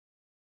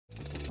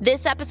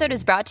This episode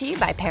is brought to you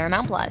by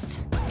Paramount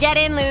Plus. Get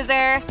in,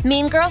 loser!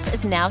 Mean Girls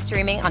is now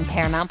streaming on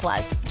Paramount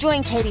Plus.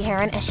 Join Katie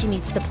Heron as she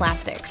meets the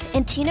plastics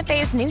in Tina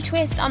Fey's new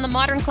twist on the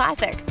modern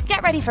classic.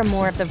 Get ready for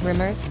more of the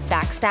rumors,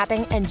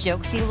 backstabbing, and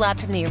jokes you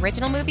loved from the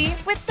original movie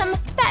with some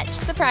fetch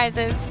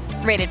surprises.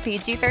 Rated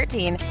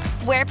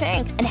PG-13. Wear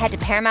pink and head to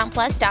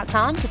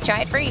ParamountPlus.com to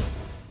try it free.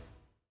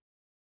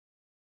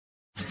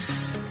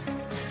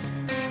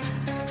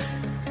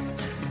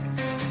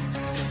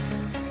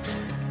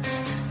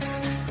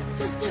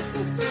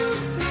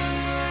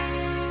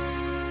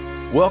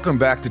 Welcome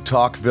back to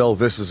Talkville.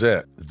 This is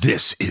it.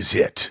 This is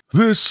it.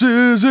 This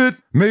is it.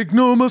 Make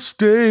no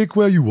mistake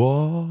where you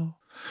are.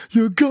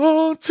 You're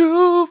going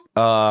to.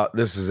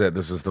 This is it.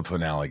 This is the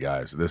finale,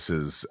 guys. This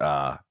is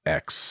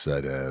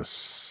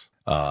Exodus.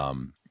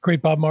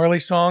 Great Bob Marley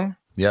song.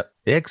 Yep.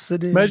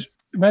 Exodus.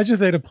 Imagine if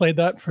they'd have played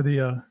that for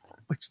the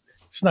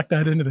snuck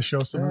that into the show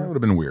somewhere. It would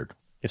have been weird.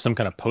 If some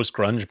kind of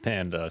post-grunge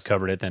band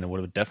covered it, then it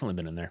would have definitely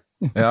been in there.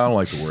 Yeah, I don't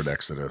like the word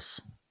Exodus.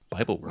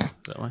 Bible word, is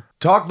that way?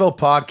 Talkville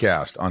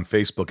Podcast on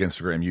Facebook,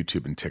 Instagram,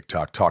 YouTube, and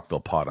TikTok.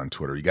 Talkville Pod on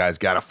Twitter. You guys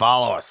got to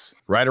follow us.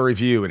 Write a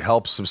review. It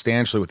helps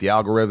substantially with the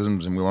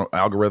algorithms. And we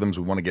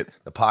want to get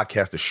the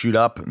podcast to shoot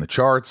up in the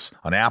charts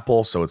on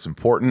Apple, so it's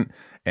important.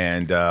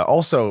 And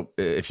also,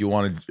 if you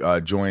want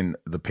to join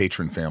the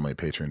patron family at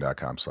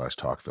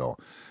patreon.com/Talkville,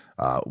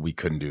 we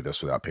couldn't do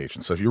this without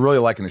patrons. So if you're really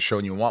liking the show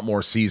and you want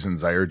more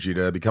seasons, I urge you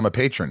to become a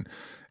patron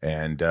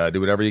and do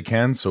whatever you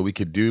can so we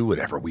could do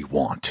whatever we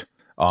want.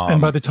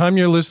 And by the time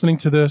you're listening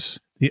to this,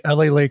 the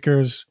LA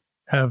Lakers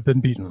have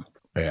been beaten.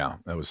 Yeah,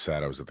 that was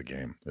sad. I was at the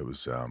game. It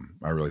was,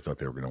 I really thought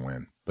they were going to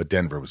win, but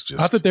Denver was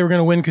just. I thought they were going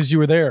to win because you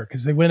were there,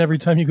 because they win every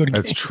time you go to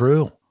games. That's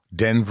true.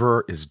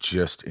 Denver is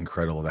just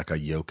incredible. That guy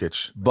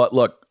Jokic. But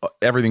look,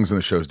 everything's in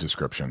the show's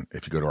description.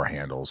 If you go to our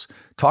handles,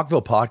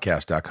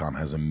 TalkvillePodcast.com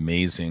has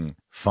amazing,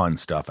 fun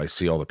stuff. I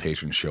see all the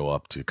patrons show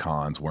up to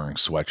cons wearing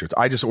sweatshirts.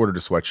 I just ordered a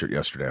sweatshirt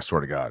yesterday. I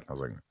swear to God. I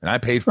was like, and I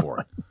paid for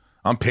it.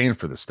 I'm paying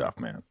for this stuff,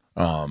 man.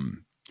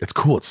 It's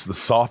cool. It's the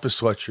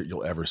softest sweatshirt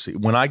you'll ever see.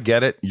 When I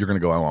get it, you're going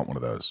to go, I want one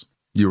of those.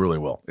 You really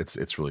will.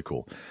 It's really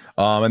cool.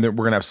 And then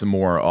we're going to have some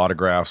more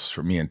autographs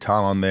for me and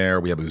Tom on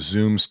there. We have a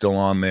Zoom still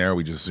on there.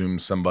 We just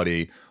Zoomed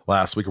somebody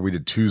last week, or we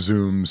did 2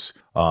 Zooms.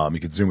 You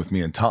could Zoom with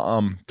me and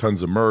Tom.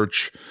 Tons of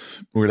merch.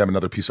 We're going to have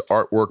another piece of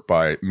artwork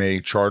by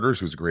May Charters,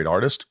 who's a great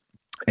artist.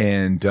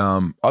 And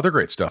other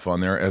great stuff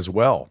on there as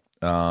well.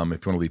 If you want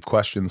to leave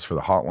questions for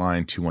the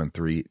hotline,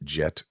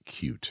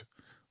 213-JET-CUTE.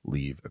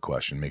 Leave a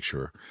question. Make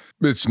sure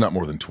it's not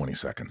more than 20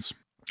 seconds.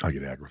 I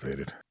get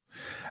aggravated.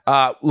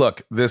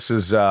 Look, this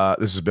has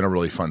been a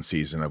really fun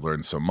season. I've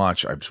learned so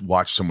much. I've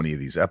watched so many of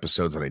these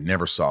episodes that I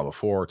never saw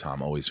before.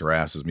 Tom always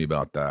harasses me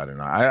about that.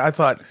 And I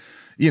thought,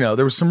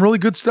 there was some really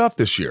good stuff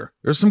this year.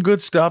 There's some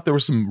good stuff. There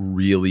was some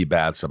really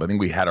bad stuff. I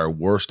think we had our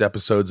worst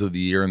episodes of the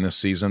year in this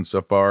season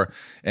so far.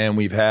 And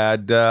we've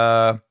had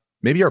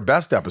maybe our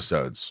best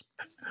episodes.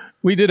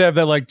 We did have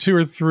that 2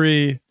 or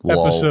 3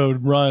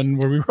 episode run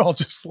where we were all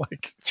just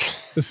like,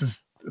 this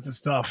is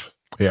tough.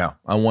 Yeah,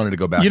 I wanted to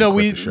go back. And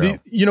quit the show.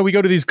 We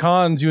go to these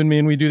cons, you and me,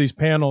 and we do these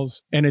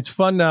panels, and it's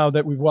fun now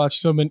that we've watched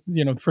so many,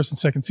 first and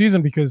second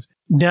season, because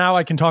now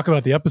I can talk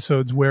about the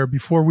episodes where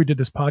before we did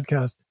this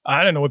podcast,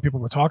 I didn't know what people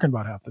were talking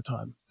about half the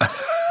time.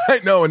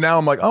 I know, and now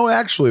I'm like, oh,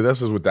 actually,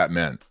 this is what that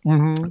meant.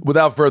 Mm-hmm.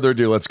 Without further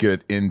ado, let's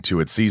get into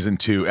it. Season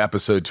 2,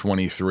 episode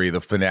 23, the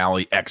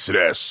finale,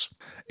 Exodus,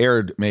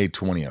 aired May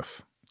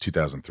 20th.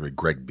 2003,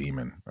 Greg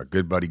Beeman, our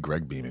good buddy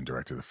Greg Beeman,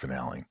 directed the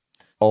finale.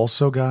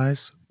 Also,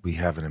 guys, we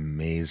have an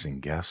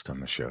amazing guest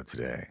on the show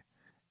today,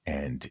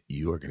 and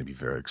you are going to be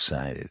very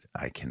excited.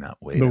 I cannot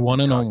wait. The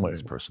one and only.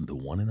 This person, the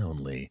one and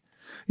only.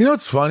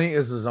 What's funny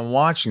is I'm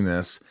watching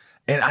this,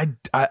 and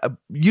I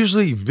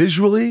usually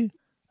visually,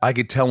 I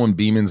could tell when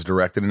Beeman's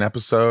directed an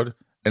episode,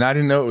 and I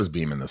didn't know it was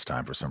Beeman this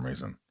time for some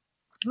reason.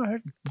 Right.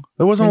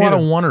 There wasn't a lot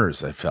of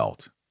oneers, I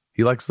felt.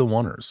 He likes the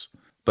oneers,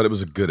 but it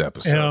was a good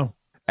episode. Yeah.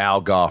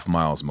 Al Goff,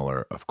 Miles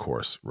Miller, of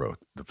course, wrote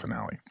the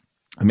finale.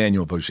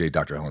 Emmanuel Vaugier,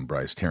 Dr. Helen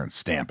Bryce, Terrence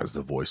Stamp as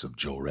the voice of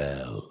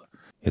Jor-El.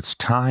 It's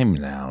time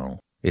now.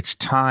 It's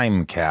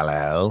time,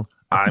 Kal-El.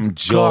 I'm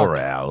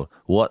Jor-El.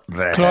 What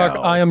the Clark,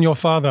 hell? I am your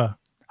father.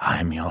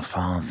 I'm your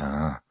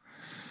father.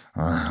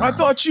 I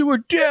thought you were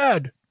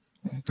dead.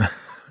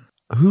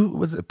 Who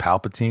was it?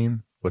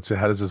 Palpatine?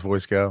 How does his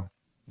voice go?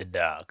 The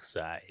dark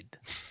side.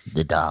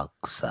 The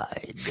dark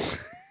side.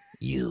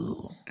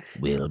 You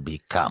will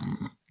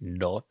become.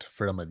 Not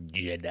from a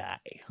Jedi.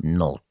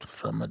 Not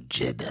from a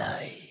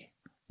Jedi.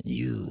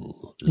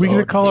 You. We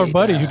could call our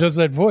buddy who does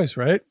that voice,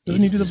 right?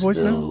 Doesn't he do the voice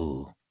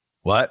now?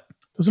 What?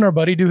 Doesn't our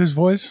buddy do his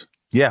voice?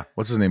 Yeah.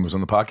 What's his name? He was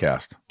on the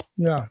podcast.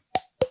 Yeah.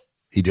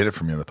 He did it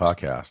for me on the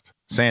podcast.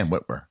 Sam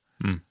Witwer.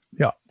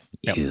 Yeah.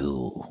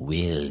 You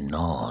will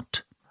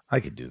not. I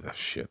could do this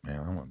shit, man.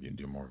 I want you to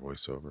do more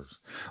voiceovers.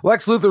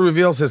 Lex Luthor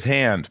reveals his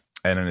hand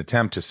in an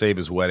attempt to save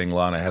his wedding.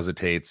 Lana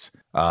hesitates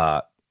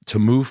to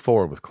move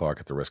forward with Clark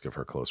at the risk of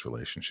her close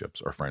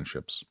relationships or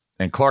friendships.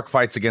 And Clark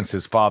fights against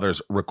his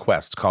father's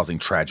requests, causing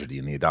tragedy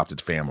in the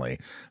adopted family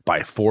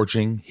by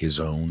forging his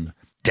own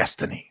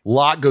destiny. A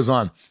lot goes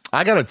on.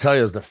 I got to tell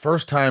you, it was the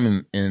first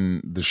time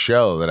in the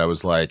show that I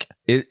was like,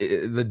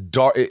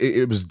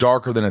 it was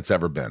darker than it's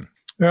ever been.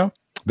 Yeah.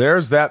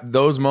 There's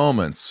those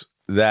moments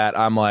that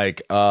I'm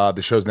like,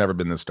 the show's never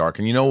been this dark.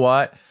 And you know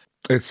what?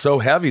 It's so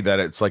heavy that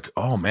it's like,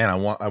 oh man, I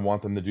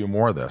want them to do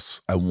more of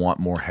this. I want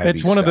more heavy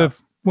It's one of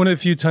the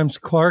few times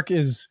Clark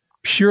is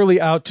purely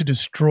out to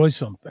destroy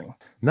something.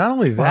 Not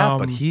only that,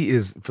 but he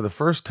is, for the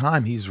first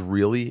time, he's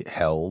really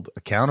held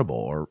accountable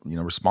or,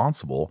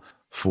 responsible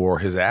for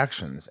his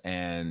actions.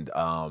 And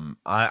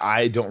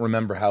I don't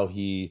remember how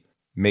he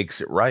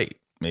makes it right.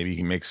 Maybe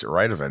he makes it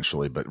right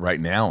eventually, but right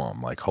now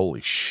I'm like,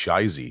 holy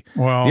shizy.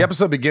 Wow. The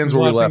episode begins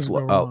where we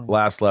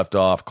last left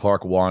off.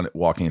 Clark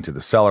walking into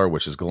the cellar,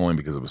 which is glowing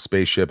because of a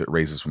spaceship. It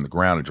raises from the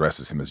ground,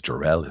 addresses him as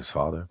Jor-El, his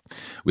father.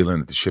 We learn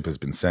that the ship has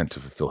been sent to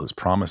fulfill his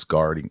promise,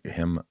 guarding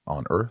him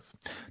on Earth.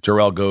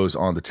 Jor-El goes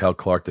on to tell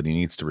Clark that he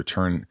needs to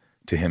return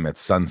to him at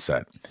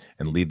sunset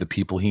and lead the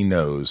people he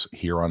knows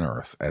here on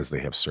Earth as they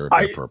have served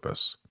their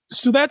purpose.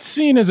 So that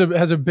scene has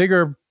a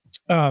bigger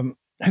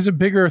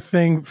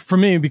thing for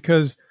me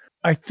because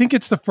I think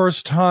it's the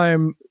first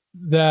time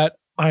that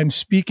I'm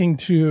speaking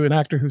to an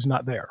actor who's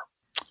not there.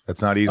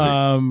 That's not easy.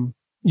 And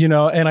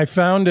I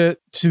found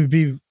it to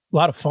be a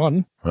lot of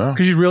fun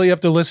because you really have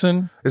to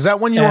listen. Is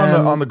that when you're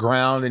on the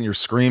ground and you're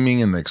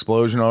screaming and the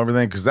explosion and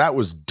everything? Because that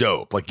was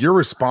dope. Like your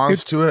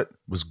response to it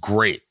was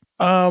great.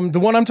 The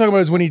one I'm talking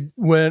about is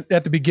when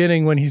at the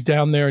beginning when he's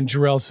down there and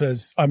Jor-El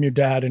says, "I'm your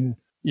dad," and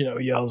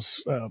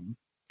yells,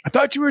 "I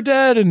thought you were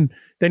dead," and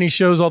then he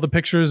shows all the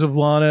pictures of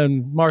Lana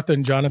and Martha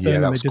and Jonathan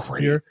and they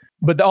disappear. Great.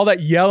 But all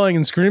that yelling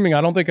and screaming,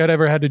 I don't think I'd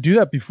ever had to do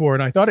that before.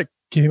 And I thought it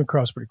came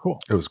across pretty cool.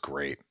 It was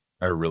great.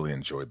 I really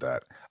enjoyed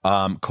that.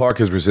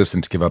 Clark is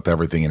resistant to give up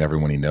everything and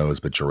everyone he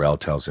knows, but Jor-El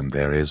tells him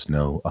there is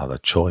no other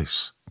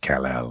choice,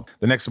 Kal-El.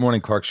 The next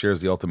morning, Clark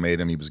shares the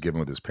ultimatum he was given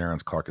with his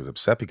parents. Clark is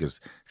upset because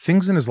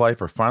things in his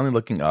life are finally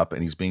looking up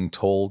and he's being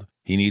told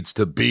he needs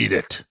to beat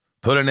it.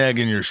 Put an egg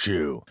in your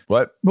shoe.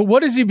 What? But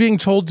what is he being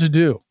told to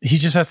do? He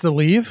just has to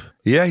leave?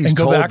 Yeah, he's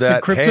told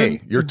that,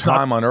 hey, your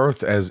time on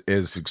Earth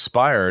is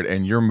expired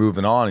and you're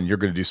moving on and you're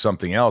going to do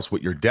something else,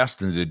 what you're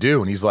destined to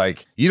do. And he's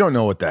like, you don't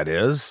know what that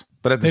is.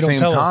 But at the same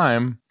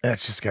time,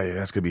 that's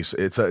going to be,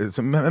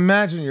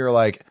 imagine you're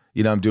like,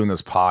 I'm doing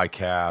this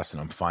podcast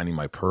and I'm finding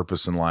my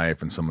purpose in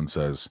life. And someone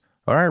says,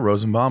 all right,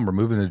 Rosenbaum, we're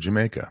moving to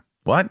Jamaica.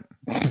 What?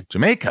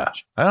 Jamaica?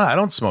 I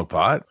don't smoke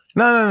pot.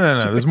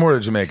 No. There's more to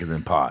Jamaica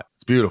than pot.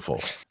 It's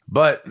beautiful.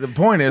 But the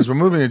point is, we're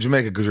moving to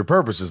Jamaica because your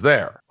purpose is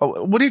there.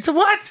 Oh,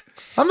 what?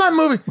 I'm not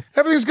moving.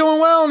 Everything's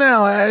going well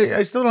now.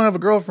 I still don't have a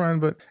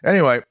girlfriend. But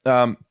anyway,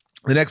 the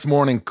next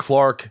morning,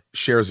 Clark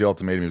shares the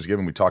ultimatum he was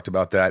given. We talked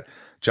about that.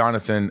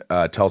 Jonathan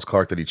tells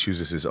Clark that he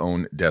chooses his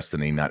own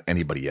destiny, not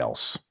anybody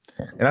else.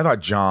 And I thought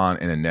John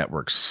and Annette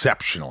were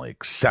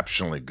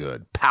exceptionally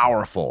good,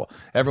 powerful.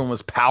 Everyone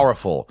was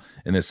powerful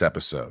in this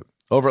episode.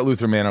 Over at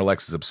Luther Manor,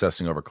 Lex is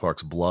obsessing over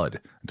Clark's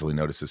blood until he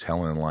notices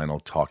Helen and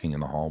Lionel talking in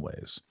the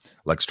hallways.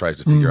 Lex tries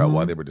to figure out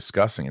what they were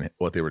discussing,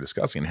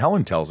 and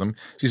Helen tells him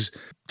she's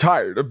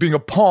tired of being a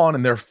pawn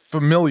in their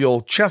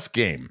familial chess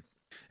game.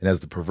 And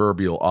as the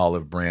proverbial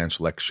olive branch,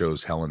 Lex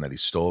shows Helen that he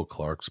stole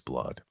Clark's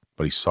blood,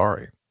 but he's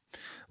sorry.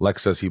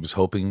 Lex says he was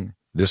hoping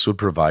this would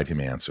provide him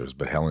answers,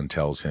 but Helen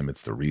tells him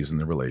it's the reason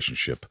the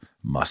relationship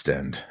must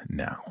end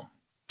now.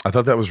 I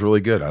thought that was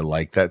really good. I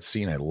like that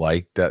scene. I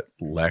like that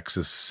Lex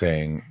is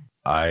saying,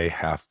 I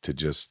have to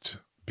just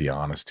be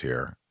honest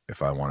here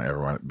if I want to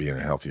ever be in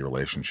a healthy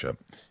relationship.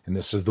 And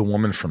this is the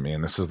woman for me,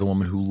 and this is the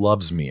woman who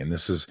loves me, and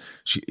this is,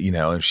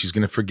 if she's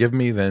going to forgive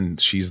me, then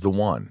she's the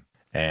one.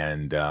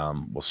 And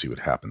we'll see what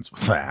happens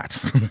with that.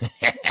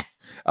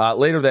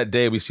 Later that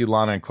day, we see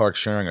Lana and Clark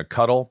sharing a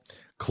cuddle.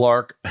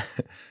 Clark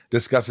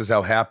discusses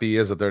how happy he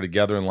is that they're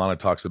together, and Lana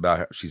talks about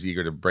how she's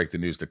eager to break the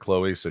news to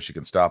Chloe so she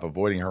can stop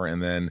avoiding her,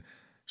 and then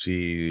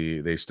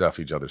they stuff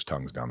each other's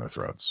tongues down their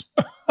throats.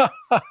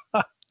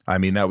 I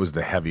mean, that was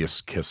the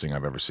heaviest kissing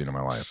I've ever seen in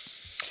my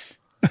life.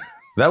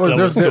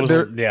 There's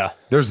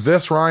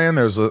this, Ryan,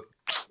 there's a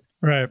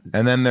right,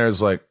 and then there's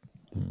like,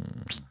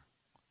 and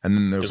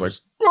then there's like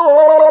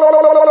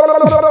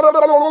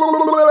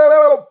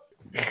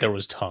there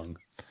was tongue.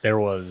 There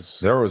was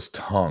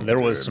tongue. There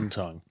was some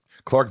tongue.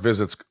 Clark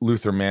visits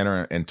Luther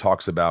Manor and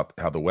talks about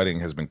how the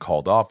wedding has been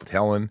called off with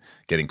Helen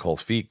getting cold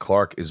feet.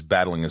 Clark is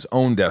battling his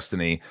own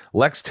destiny.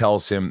 Lex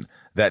tells him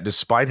that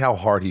despite how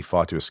hard he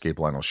fought to escape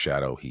Lionel's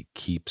shadow, he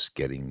keeps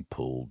getting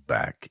pulled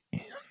back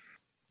in.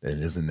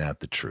 And isn't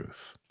that the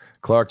truth?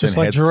 Clark just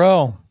like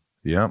Jor-El.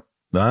 Yep.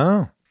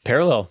 Oh.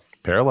 Parallel.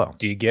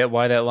 Do you get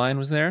why that line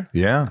was there?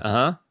 Yeah.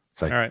 Uh-huh.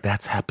 It's like, right.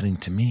 That's happening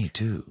to me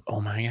too. Oh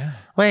my God.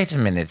 Wait a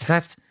minute.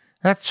 That's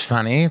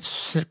funny.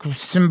 It's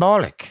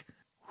symbolic.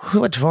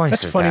 What voice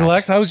That's is funny, that?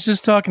 Lex. I was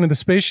just talking to the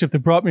spaceship that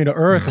brought me to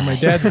Earth, and my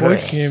dad's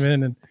voice came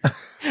in. And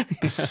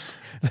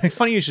It's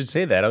funny you should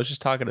say that. I was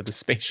just talking to the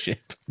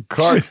spaceship.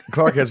 Clark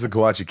heads to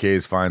Kawachi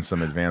Caves, finds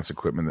some advanced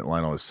equipment that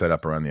Lionel has set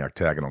up around the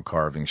octagonal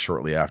carving.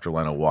 Shortly after,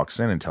 Lionel walks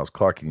in and tells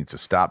Clark he needs to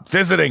stop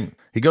visiting.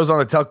 He goes on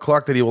to tell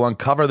Clark that he will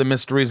uncover the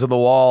mysteries of the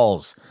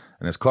walls.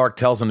 And as Clark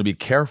tells him to be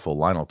careful,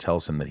 Lionel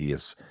tells him that he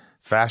has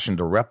fashioned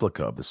a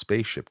replica of the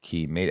spaceship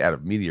key made out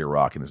of meteor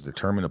rock and is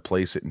determined to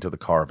place it into the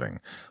carving.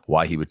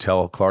 Why he would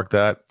tell Clark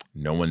that,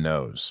 no one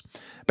knows.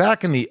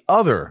 Back in the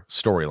other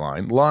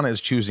storyline, Lana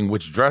is choosing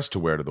which dress to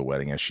wear to the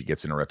wedding as she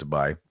gets interrupted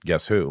by,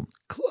 guess who?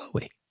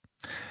 Chloe,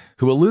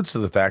 who alludes to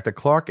the fact that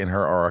Clark and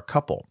her are a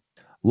couple.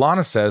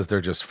 Lana says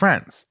they're just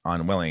friends,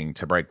 unwilling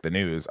to break the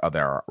news of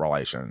their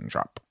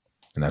relationship.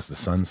 And as the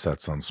sun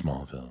sets on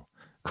Smallville,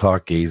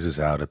 Clark gazes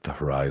out at the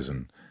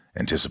horizon,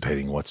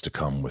 anticipating what's to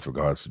come with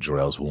regards to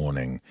Jor-El's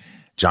warning.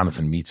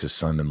 Jonathan meets his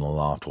son in the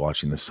loft,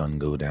 watching the sun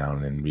go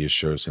down, and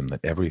reassures him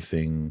that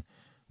everything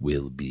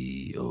will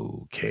be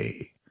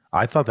okay.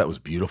 I thought that was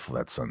beautiful,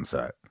 that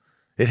sunset.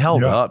 It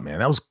held up, man.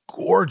 That was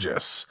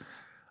gorgeous.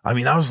 I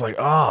mean, I was like,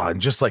 and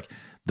just like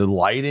the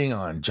lighting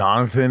on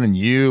Jonathan and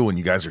you when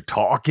you guys are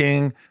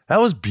talking,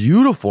 that was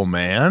beautiful,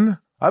 man.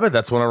 I bet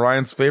that's one of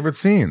Ryan's favorite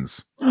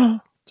scenes.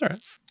 It's all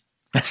right.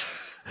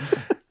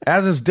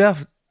 As his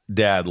death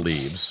dad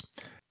leaves,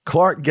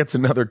 Clark gets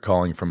another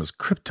calling from his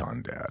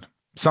Krypton dad.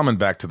 Summoned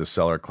back to the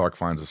cellar, Clark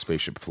finds a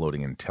spaceship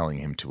floating and telling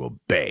him to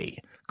obey.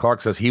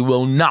 Clark says he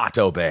will not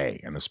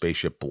obey, and the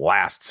spaceship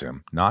blasts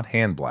him, not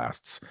hand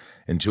blasts,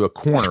 into a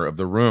corner of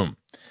the room.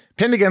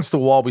 Pinned against the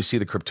wall, we see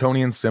the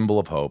Kryptonian symbol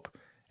of hope,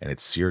 and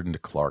it's seared into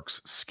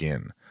Clark's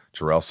skin.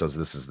 Jor-El says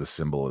this is the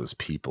symbol of his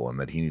people and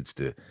that he needs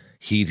to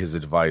heed his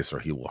advice or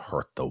he will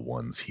hurt the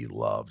ones he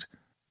loved.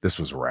 This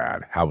was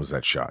rad. How was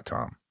that shot,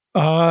 Tom?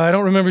 I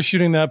don't remember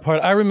shooting that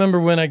part. I remember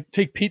when I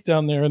take Pete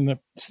down there in the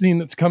scene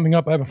that's coming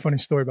up. I have a funny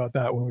story about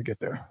that when we get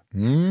there.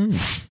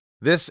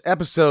 This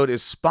episode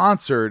is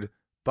sponsored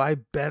by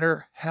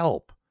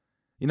BetterHelp.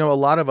 You know, a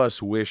lot of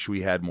us wish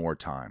we had more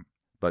time,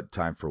 but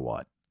time for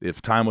what?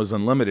 If time was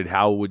unlimited,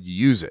 how would you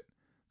use it?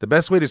 The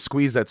best way to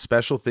squeeze that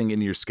special thing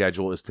into your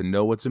schedule is to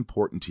know what's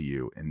important to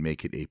you and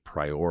make it a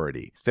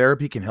priority.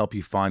 Therapy can help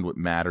you find what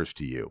matters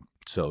to you,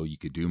 so you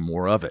could do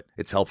more of it.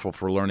 It's helpful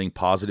for learning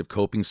positive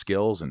coping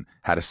skills and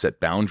how to set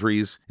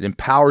boundaries. It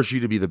empowers you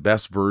to be the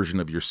best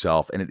version of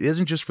yourself, and it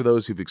isn't just for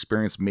those who've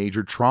experienced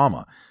major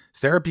trauma.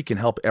 Therapy can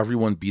help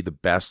everyone be the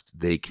best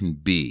they can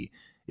be.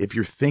 If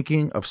you're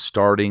thinking of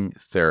starting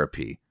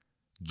therapy,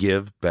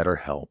 give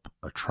BetterHelp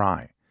a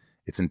try.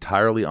 It's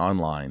entirely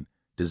online,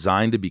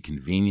 designed to be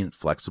convenient,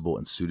 flexible,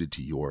 and suited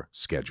to your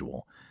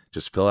schedule.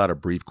 Just fill out a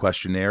brief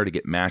questionnaire to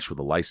get matched with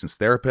a licensed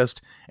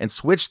therapist and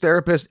switch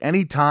therapist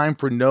anytime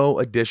for no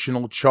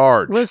additional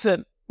charge.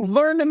 Listen,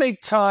 learn to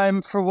make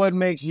time for what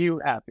makes you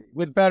happy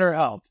with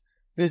BetterHelp.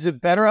 Visit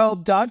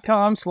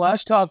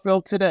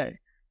BetterHelp.com/Talkville today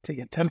to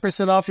get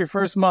 10% off your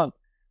first month.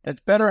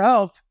 That's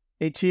BetterHelp,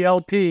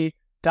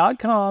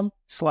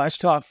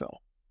 HELP.com/Talkville.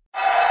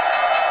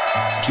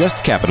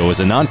 Just Capital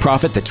is a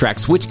nonprofit that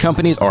tracks which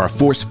companies are a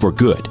force for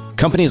good.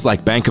 Companies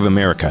like Bank of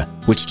America,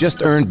 which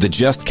just earned the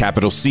Just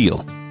Capital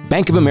seal.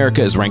 Bank of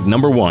America is ranked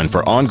 #1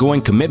 for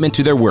ongoing commitment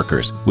to their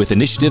workers, with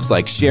initiatives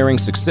like Sharing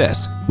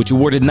Success, which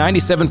awarded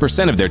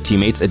 97% of their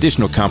teammates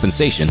additional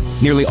compensation,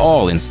 nearly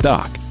all in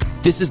stock.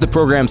 This is the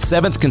program's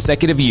 7th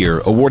consecutive year,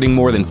 awarding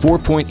more than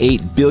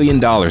 $4.8 billion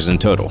in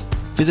total.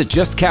 Visit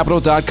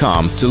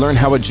JustCapital.com to learn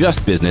how a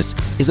just business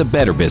is a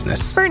better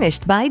business.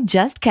 Furnished by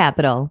Just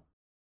Capital.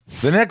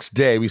 The next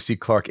day, we see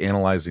Clark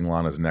analyzing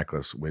Lana's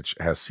necklace, which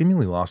has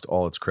seemingly lost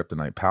all its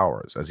kryptonite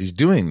powers. As he's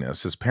doing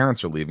this, his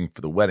parents are leaving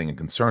for the wedding and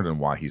concerned on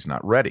why he's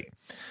not ready.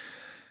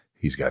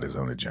 He's got his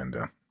own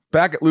agenda.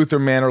 Back at Luthor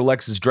Manor,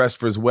 Lex is dressed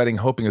for his wedding,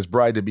 hoping his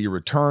bride-to-be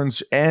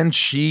returns, and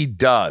she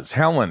does.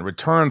 Helen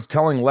returns,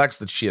 telling Lex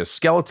that she has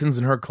skeletons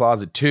in her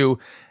closet too,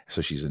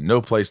 so she's in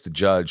no place to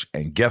judge.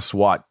 And guess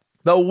what?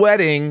 The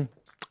wedding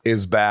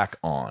is back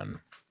on.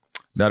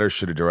 Nutter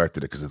should have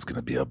directed it because it's going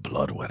to be a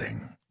blood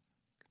wedding.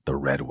 The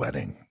Red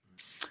Wedding.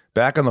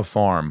 Back on the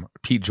farm,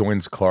 Pete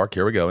joins Clark,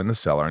 here we go, in the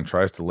cellar and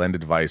tries to lend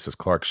advice as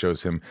Clark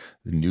shows him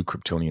the new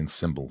Kryptonian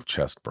symbol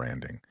chest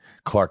branding.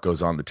 Clark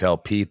goes on to tell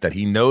Pete that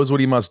he knows what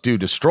he must do,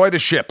 destroy the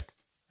ship.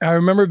 I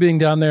remember being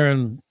down there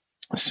and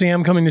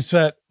Sam coming to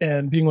set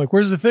and being like,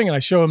 where's the thing? And I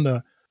show him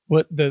the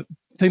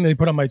thing they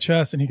put on my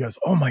chest and he goes,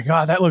 oh my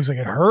God, that looks like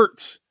it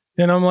hurts.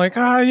 And I'm like,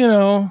 I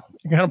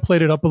kind of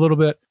played it up a little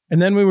bit.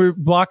 And then we were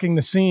blocking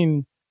the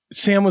scene.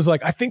 Sam was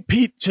like, I think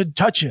Pete should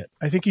touch it.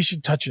 I think he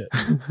should touch it.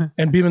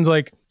 And Beeman's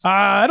like,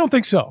 I don't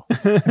think so.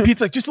 And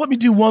Pete's like, just let me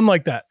do one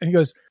like that. And he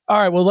goes, all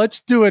right, well,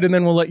 let's do it. And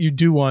then we'll let you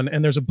do one.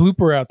 And there's a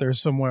blooper out there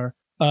somewhere.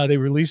 They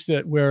released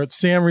it where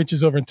Sam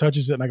reaches over and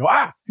touches it. And I go,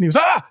 And he goes,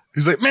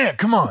 He's like, man,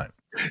 come on.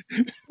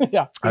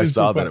 Yeah. I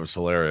saw that. It was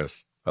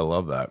hilarious. I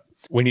love that.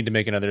 We need to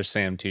make another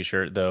Sam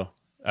t-shirt, though,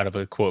 out of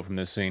a quote from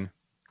this scene.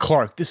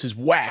 Clark, this is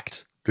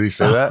whacked. Did he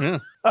say that?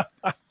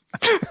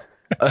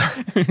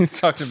 He's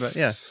talking about,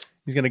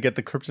 he's going to get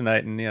the kryptonite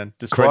and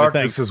destroy Clark, the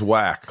thing. this is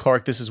whack.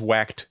 Clark, this is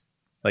whacked.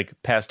 Like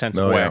past tense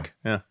of whack.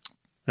 Yeah.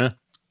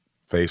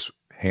 Face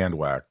hand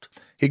whacked.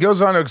 He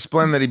goes on to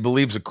explain that he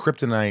believes a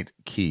kryptonite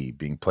key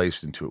being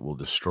placed into it will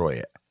destroy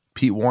it.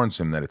 Pete warns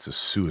him that it's a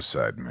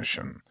suicide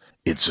mission.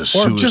 It's a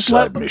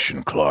suicide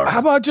mission, Clark. How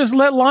about just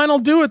let Lionel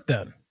do it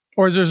then?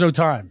 Or is there's no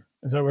time?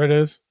 Is that where it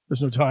is?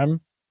 There's no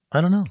time? I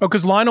don't know. Oh,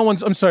 because Lionel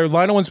once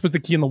put the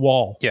key in the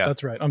wall. Yeah.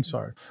 That's right. I'm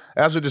sorry.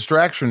 As a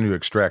distraction to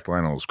extract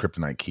Lionel's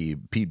kryptonite key,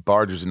 Pete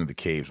barges into the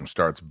caves and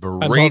starts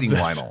berating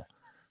Lionel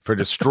for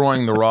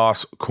destroying the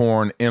Ross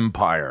Corn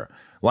Empire.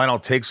 Lionel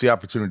takes the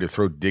opportunity to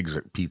throw digs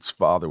at Pete's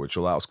father, which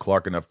allows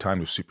Clark enough time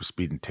to super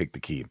speed and take the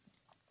key.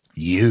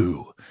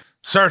 You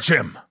search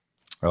him.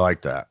 I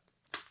like that.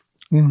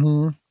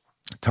 Mm-hmm.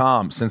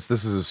 Tom, since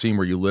this is a scene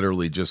where you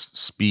literally just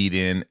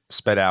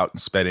sped out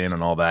and sped in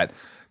and all that,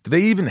 do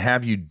they even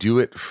have you do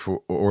it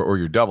for, or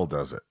your double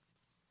does it?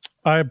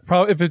 I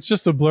probably, if it's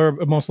just a blur,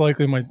 most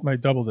likely my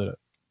double did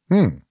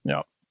it.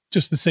 Yeah,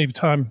 just to save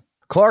time.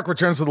 Clark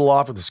returns to the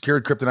loft with the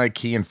secured kryptonite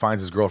key and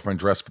finds his girlfriend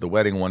dressed for the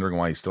wedding, wondering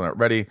why he's still not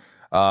ready.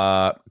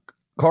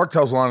 Clark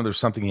tells Lana there's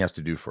something he has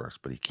to do first,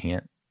 but he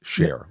can't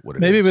share what it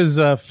is. Maybe it was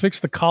fix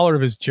the collar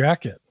of his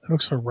jacket. It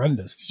looks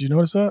horrendous. Did you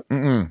notice that?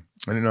 I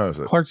didn't notice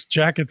it. Clark's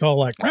jacket's all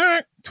like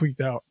tweaked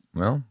out.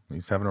 Well,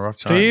 he's having a rough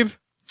time. Steve?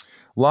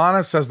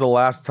 Lana says the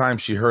last time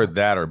she heard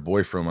that, her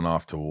boyfriend went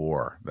off to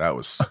war. That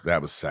was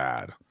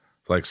sad.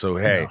 It's like, so,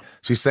 hey,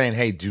 she's saying,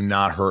 hey, do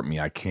not hurt me.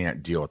 I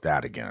can't deal with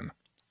that again.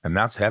 And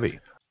that's heavy.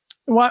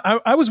 Well,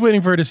 I was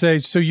waiting for her to say,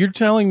 so you're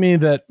telling me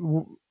that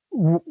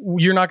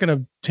you're not going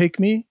to take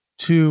me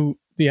to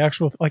the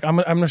actual, like, I'm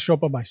going to show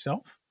up by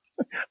myself?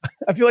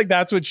 I feel like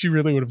that's what she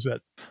really would have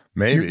said.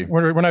 Maybe.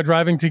 We're not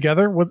driving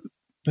together?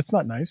 That's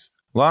not nice.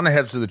 Lana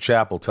heads to the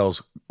chapel,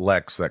 tells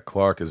Lex that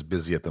Clark is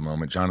busy at the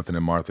moment. Jonathan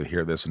and Martha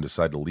hear this and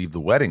decide to leave the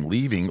wedding,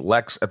 leaving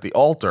Lex at the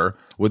altar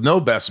with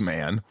no best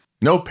man,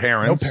 no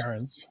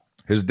parents.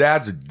 His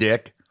dad's a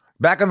dick.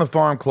 Back on the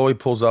farm, Chloe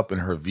pulls up in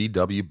her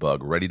VW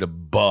Bug, ready to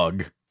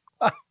bug.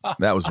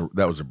 That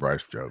was a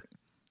Bryce joke.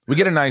 We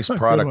get a nice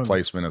product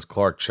placement as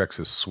Clark checks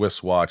his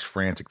Swiss watch,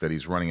 frantic that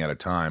he's running out of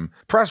time.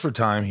 Pressed for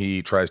time,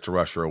 he tries to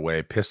rush her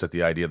away, pissed at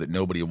the idea that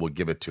nobody will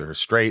give it to her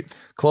straight.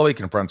 Chloe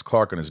confronts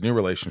Clark on his new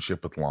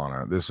relationship with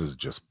Lana.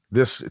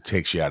 This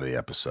takes you out of the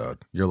episode.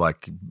 You're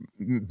like,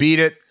 beat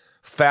it,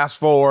 fast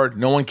forward,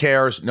 no one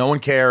cares.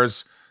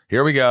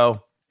 Here we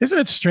go. Isn't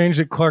it strange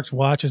that Clark's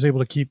watch is able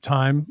to keep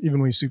time even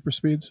when he super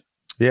speeds?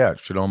 Yeah, it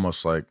should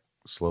almost like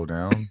slow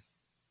down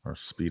or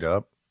speed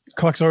up.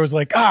 Clark's always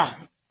like,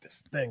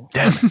 this thing.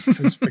 Damn it.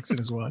 So he's fixing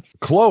his watch.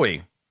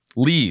 Chloe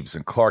leaves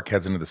and Clark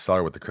heads into the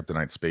cellar with the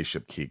kryptonite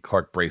spaceship key.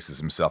 Clark braces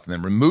himself and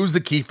then removes the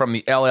key from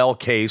the LL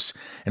case.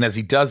 And as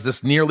he does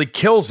this, nearly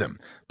kills him.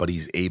 But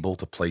he's able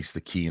to place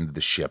the key into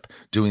the ship.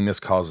 Doing this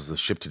causes the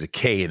ship to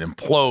decay and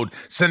implode,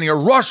 sending a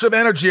rush of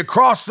energy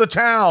across the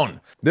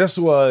town. This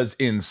was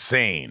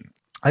insane.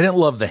 I didn't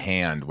love the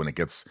hand when it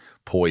gets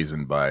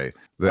poisoned by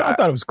I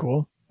thought it was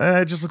cool.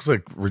 It just looks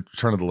like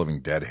Return of the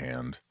Living Dead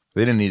hand.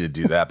 They didn't need to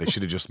do that. They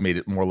should have just made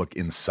it more look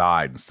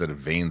inside instead of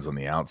veins on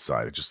the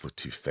outside. It just looked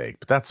too fake.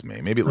 But that's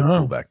me. Maybe it looked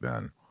cool back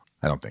then.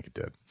 I don't think it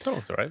did. That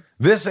looked all right.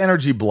 This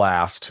energy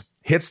blast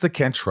hits the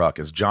Kent truck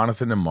as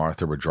Jonathan and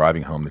Martha were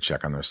driving home to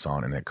check on their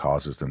son, and it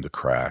causes them to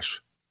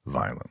crash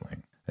violently.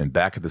 And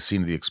back at the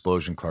scene of the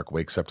explosion, Clark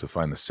wakes up to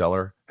find the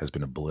cellar has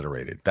been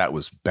obliterated. That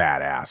was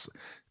badass.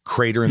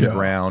 Crater in the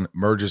ground,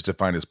 merges to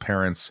find his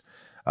parents'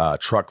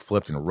 truck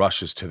flipped and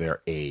rushes to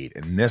their aid.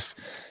 And this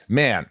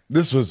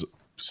was...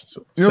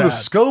 the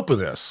scope of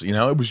this,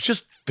 it was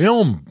just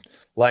filmed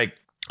like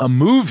a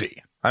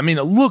movie. I mean,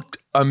 it looked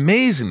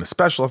amazing. The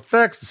special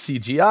effects, the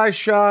CGI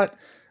shot,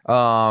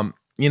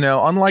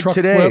 unlike Truck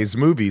today's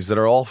movies that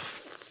are all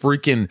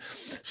freaking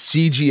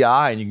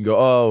CGI and you can go,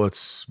 oh,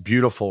 it's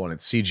beautiful and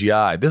it's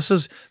CGI. This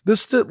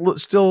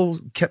still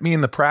kept me in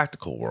the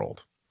practical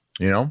world,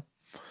 they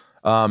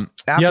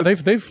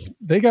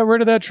got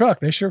rid of that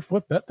truck. They sure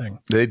flipped that thing.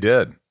 They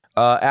did.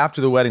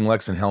 After the wedding,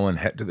 Lex and Helen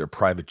head to their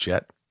private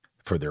jet.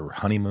 For their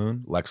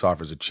honeymoon, Lex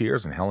offers a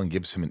cheers, and Helen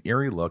gives him an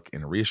eerie look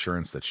and a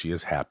reassurance that she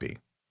is happy.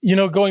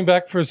 Going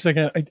back for a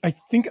second, I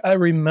think I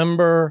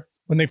remember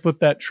when they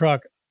flipped that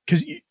truck,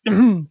 because you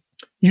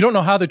don't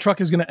know how the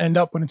truck is going to end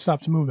up when it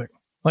stops moving.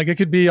 Like it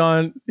could be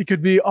on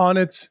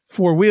its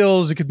four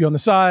wheels, it could be on the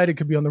side, it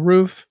could be on the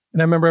roof.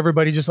 And I remember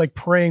everybody just like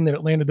praying that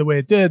it landed the way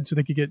it did, so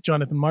they could get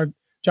Jonathan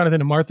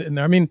and Martha in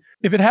there. I mean,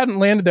 if it hadn't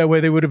landed that way,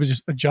 they would have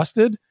just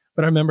adjusted.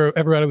 But I remember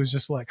everybody was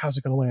just like, "How's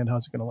it going to land?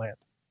 How's it going to land?"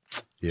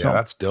 Yeah,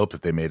 that's dope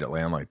that they made it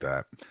land like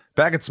that.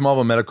 Back at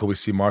Smallville Medical, we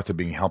see Martha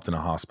being helped in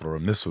a hospital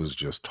room. This was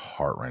just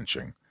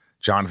heart-wrenching.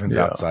 Jonathan's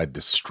outside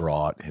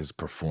distraught. His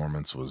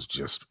performance was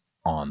just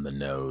on the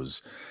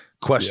nose,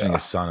 questioning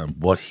his son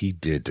and what he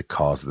did to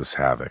cause this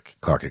havoc.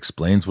 Clark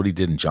explains what he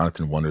did, and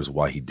Jonathan wonders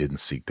why he didn't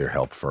seek their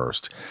help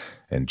first.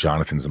 And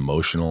Jonathan's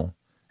emotional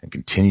and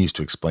continues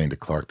to explain to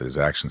Clark that his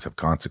actions have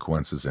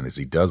consequences. And as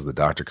he does, the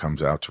doctor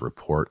comes out to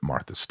report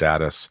Martha's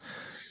status.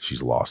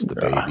 She's lost the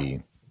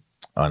baby.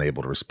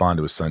 Unable to respond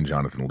to his son,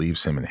 Jonathan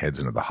leaves him and heads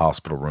into the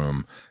hospital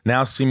room.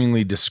 Now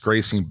seemingly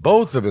disgracing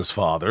both of his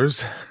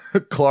fathers,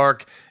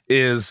 Clark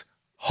is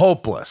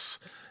hopeless.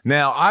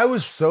 Now, I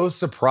was so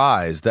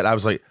surprised that I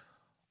was like,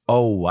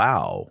 oh,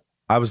 wow.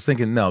 I was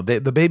thinking, no,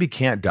 the baby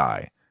can't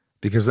die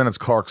because then it's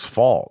Clark's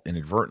fault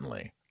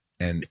inadvertently.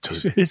 And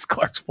it is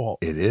Clark's fault.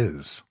 It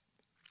is.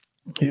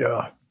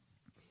 Yeah.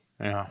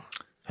 Yeah.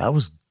 That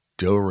was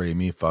Do, re,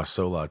 mi, fa,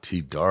 sol, la,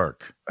 ti,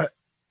 dark.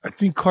 I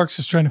think Clark's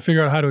just trying to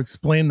figure out how to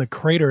explain the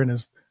crater in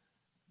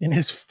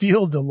his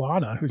field to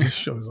Lana, who just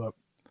shows up.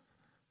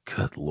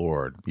 Good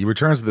Lord. He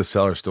returns to the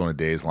cellar still in a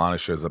daze. Lana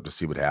shows up to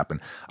see what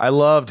happened. I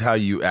loved how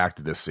you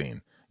acted this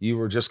scene. You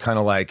were just kind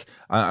of like,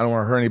 I don't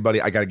want to hurt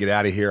anybody. I got to get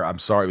out of here. I'm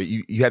sorry. But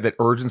you had that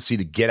urgency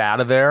to get out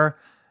of there.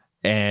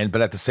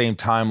 But at the same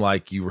time,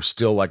 like you were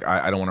still like,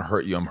 I don't want to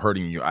hurt you. I'm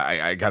hurting you.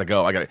 I got to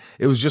go.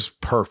 It was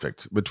just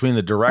perfect between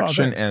the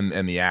direction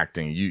and the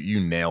acting. You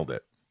nailed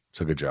it.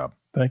 So good job.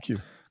 Thank you.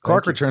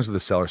 Clark returns to the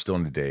cellar still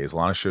in a daze.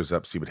 Lana shows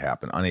up to see what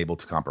happened, unable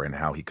to comprehend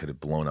how he could have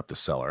blown up the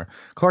cellar.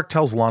 Clark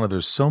tells Lana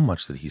there's so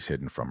much that he's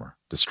hidden from her.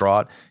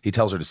 Distraught, he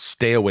tells her to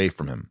stay away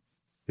from him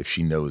if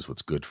she knows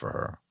what's good for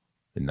her.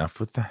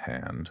 Enough with the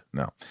hand.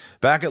 No.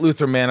 Back at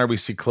Luther Manor, we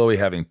see Chloe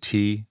having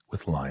tea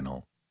with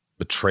Lionel.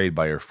 Betrayed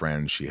by her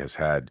friend, she has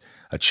had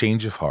a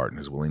change of heart and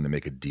is willing to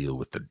make a deal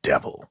with the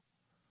devil.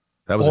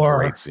 That was a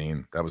great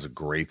scene.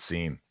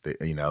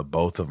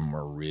 Both of them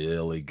were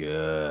really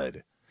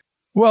good.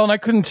 Well, and I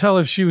couldn't tell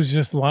if she was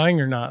just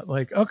lying or not.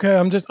 Like, okay,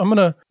 I'm going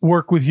to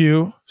work with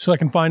you so I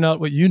can find out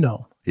what you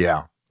know.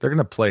 Yeah. They're going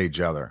to play each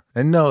other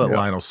and know that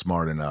Lionel's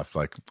smart enough.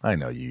 Like, I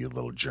know you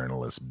little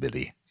journalist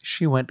biddy.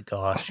 She went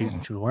goth. She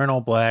was wearing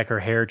all black. Her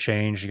hair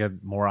changed. She got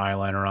more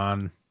eyeliner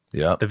on.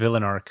 Yeah. The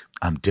villain arc.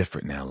 I'm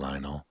different now,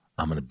 Lionel.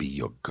 I'm going to be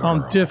your girl.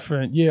 I'm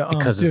different. Yeah,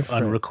 because of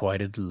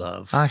unrequited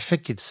love. I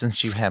figured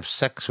since you have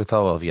sex with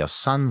all of your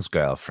son's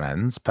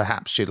girlfriends,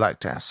 perhaps you'd like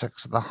to have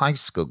sex with a high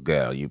school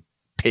girl, you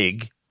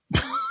pig.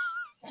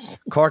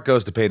 Clark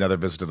goes to pay another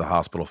visit to the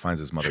hospital,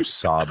 finds his mother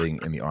sobbing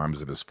in the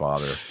arms of his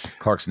father.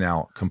 Clark's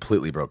now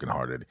completely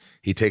brokenhearted.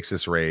 He takes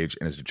this rage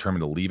and is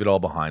determined to leave it all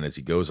behind as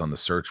he goes on the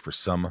search for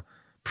some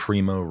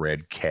primo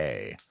red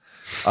K.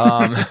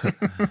 I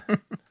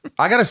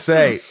got to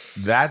say,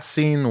 that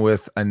scene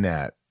with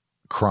Annette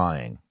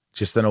crying,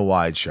 just in a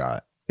wide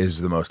shot,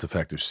 is the most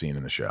effective scene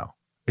in the show.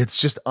 It's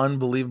just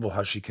unbelievable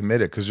how she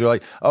committed, because you're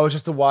like, oh, it's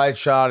just a wide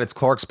shot. It's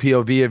Clark's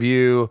POV of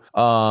you.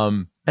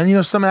 And,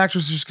 some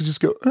actresses could just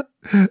go,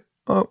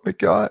 oh, my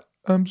God,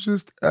 I'm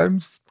just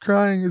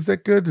crying. Is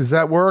that good? Does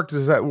that work?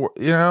 Does that work?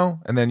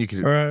 And then you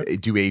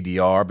could do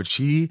ADR. But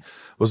she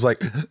was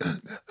like,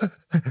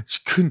 she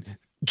couldn't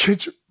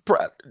get your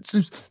breath.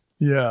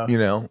 Yeah.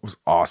 It was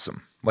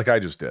awesome. Like I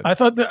just did. I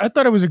thought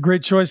it was a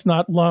great choice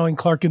not allowing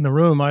Clark in the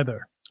room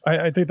either.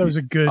 I think that was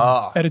a good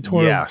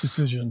editorial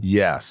decision.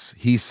 Yes,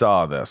 he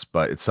saw this,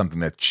 but it's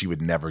something that she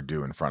would never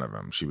do in front of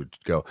him. She would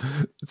go,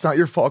 it's not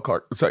your fault,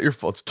 Clark. It's not your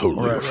fault. It's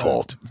totally your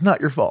fault. It's not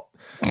your fault.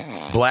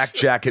 Black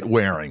jacket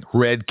wearing,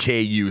 red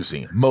K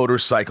using,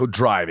 motorcycle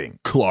driving,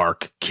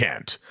 Clark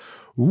Kent.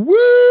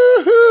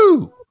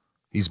 Woohoo!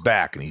 He's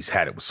back and he's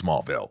had it with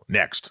Smallville.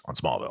 Next on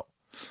Smallville.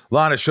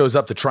 Lana shows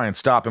up to try and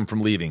stop him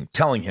from leaving,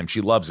 telling him she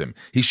loves him.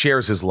 He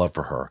shares his love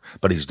for her,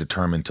 but he's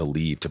determined to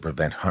leave to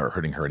prevent her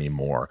hurting her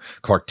anymore.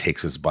 Clark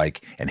takes his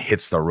bike and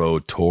hits the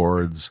road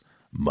towards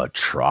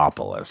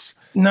Metropolis.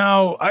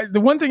 Now, the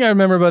one thing I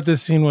remember about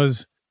this scene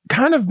was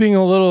kind of being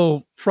a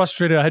little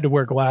frustrated. I had to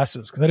wear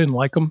glasses because I didn't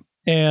like them.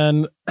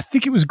 And I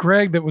think it was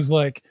Greg that was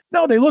like,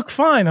 no, they look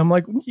fine. I'm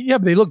like, yeah,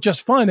 but they look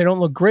just fine. They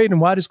don't look great.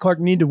 And why does Clark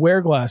need to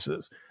wear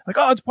glasses? Like,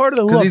 oh, it's part of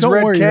the look.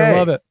 Don't worry, I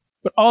love it.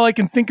 But all I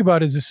can think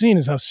about is the scene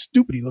is how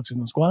stupid he looks in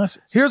those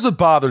glasses. Here's what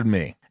bothered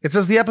me. It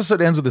says the episode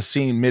ends with a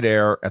scene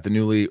midair at the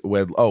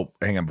newlywed. Oh,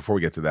 hang on. Before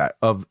we get to that,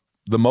 of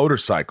the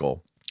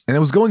motorcycle. And it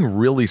was going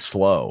really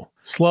slow.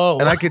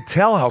 And I could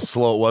tell how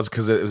slow it was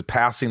because it was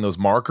passing those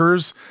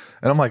markers.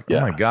 And I'm like, oh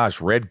my gosh,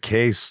 red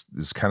case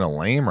is kind of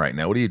lame right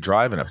now. What are you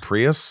driving? A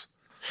Prius?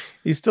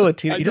 He's still a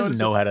teen. He doesn't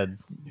know how to.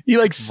 He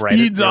like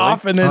speeds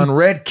off and then on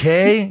red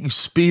K, you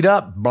speed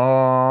up.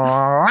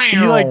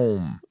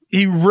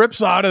 He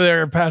rips out of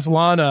there past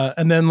Lana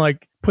and then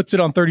like puts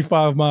it on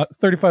 35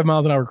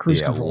 miles an hour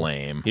cruise control.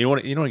 Lame. You don't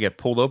want to get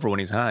pulled over when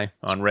he's high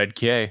on red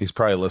K. He's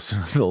probably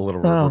listening to the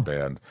Little River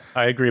Band.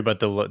 I agree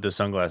about the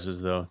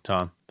sunglasses though,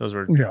 Tom. Those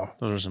were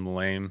some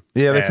lame.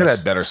 Yeah, they could have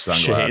had better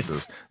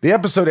sunglasses. Shades. The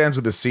episode ends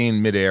with a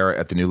scene midair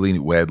at the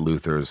newlywed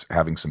Luthers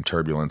having some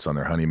turbulence on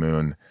their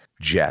honeymoon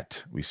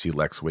jet. We see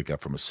Lex wake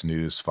up from a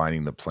snooze,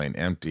 finding the plane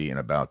empty and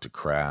about to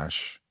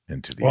crash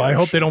into the ocean. I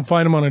hope they don't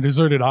find him on a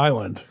deserted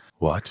island.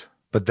 What?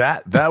 But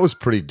that was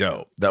pretty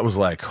dope. That was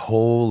like,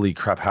 holy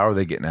crap, how are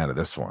they getting out of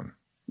this one?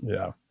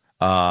 Yeah.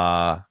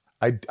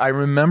 I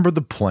remember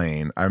the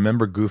plane. I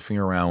remember goofing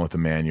around with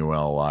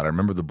Emmanuel a lot. I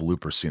remember the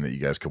blooper scene that you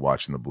guys could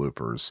watch in the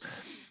bloopers.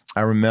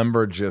 I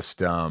remember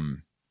just a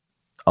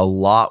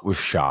lot was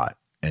shot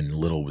and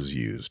little was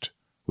used.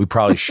 We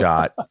probably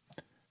shot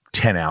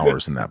 10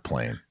 hours in that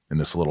plane, in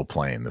this little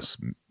plane, this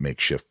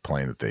makeshift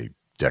plane that they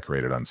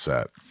decorated on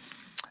set.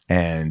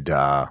 And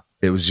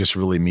it was just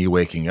really me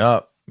waking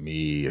up.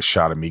 A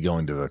shot of me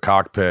going to the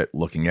cockpit,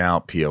 looking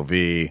out,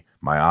 POV,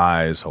 my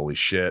eyes, holy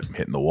shit, I'm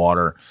hitting the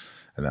water,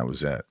 and that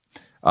was it.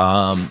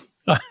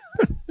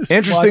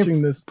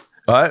 Interesting. This.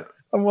 What?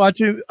 I'm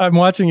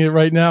watching it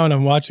right now, and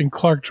I'm watching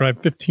Clark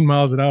drive 15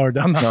 miles an hour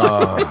down the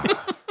highway.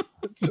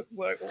 It's just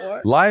like,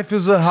 what? Life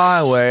is a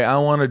highway. I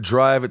want to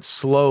drive it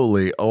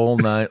slowly all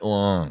night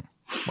long.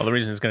 Well, the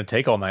reason it's going to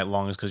take all night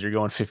long is because you're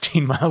going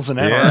 15 miles an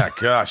hour. Yeah,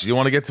 gosh. You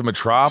want to get to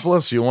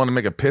Metropolis? You want to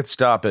make a pit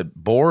stop at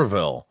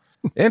Boerville?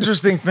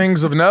 Interesting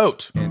things of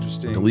note.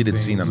 Deleted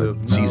scene on the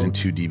season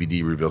 2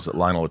 DVD reveals that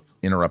Lionel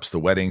interrupts the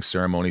wedding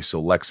ceremony, so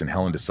Lex and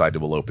Helen decide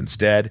to elope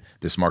instead.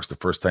 This marks the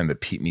first time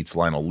that Pete meets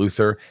Lionel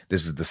Luthor.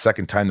 This is the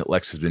second time that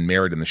Lex has been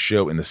married in the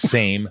show in the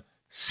same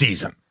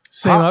season.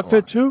 Same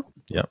outfit too?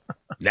 Yep.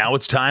 Now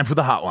it's time for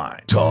the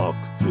hotline.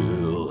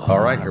 Talkville. All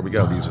right, here we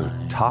go. These are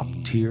top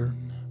tier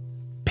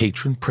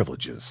patron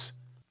privileges.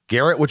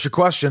 Garrett, what's your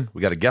question?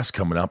 We got a guest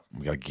coming up.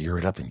 We got to gear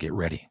it up and get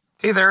ready.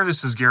 Hey there,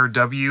 this is Garrett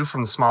W.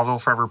 from the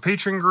Smallville Forever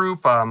Patron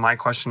Group. My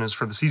question is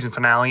for the season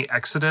finale,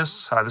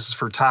 Exodus. This is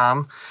for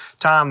Tom.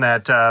 Tom,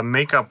 that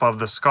makeup of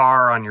the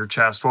scar on your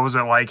chest, what was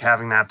it like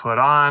having that put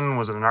on?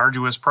 Was it an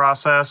arduous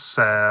process?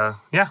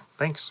 Yeah,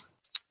 thanks.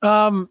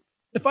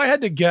 If I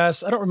had to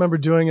guess, I don't remember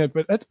doing it,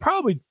 but it's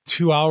probably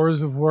 2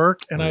 hours of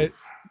work. And I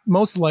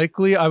was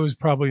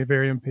probably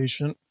very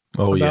impatient.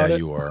 Oh, yeah, it.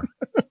 you are.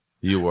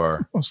 You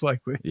are. Most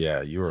likely.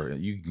 Yeah, you are.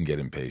 You can get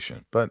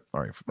impatient, but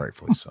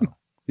rightfully so.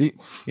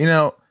 You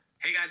know,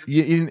 hey guys,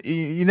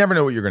 you never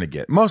know what you're going to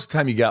get. Most of the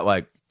time you got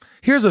like,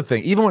 here's the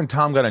thing. Even when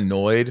Tom got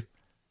annoyed,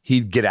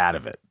 he'd get out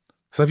of it.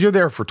 So if you're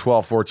there for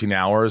 12, 14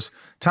 hours,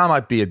 Tom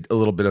might be a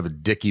little bit of a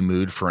dicky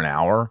mood for an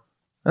hour,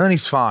 and then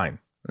he's fine.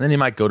 And then he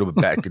might go to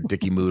a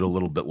dicky mood a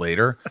little bit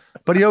later,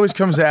 but he always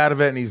comes out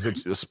of it, and he's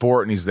a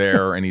sport, and he's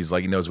there, and he's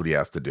like, he knows what he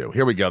has to do.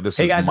 Here we go.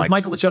 Hey guys, it's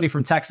Michael Lachodi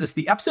from Texas.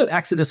 The episode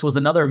Exodus was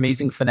another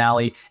amazing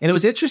finale, and it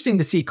was interesting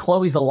to see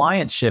Chloe's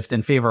alliance shift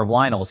in favor of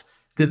Lionel's.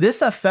 Did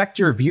this affect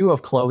your view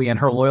of Chloe and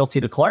her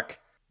loyalty to Clark?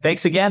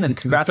 Thanks again, and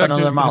congrats on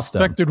another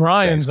milestone. Affected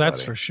Ryan's,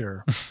 that's for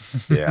sure.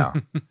 Yeah.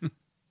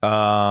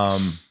 No,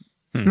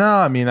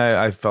 I mean,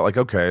 I felt like,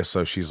 okay,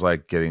 so she's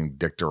like getting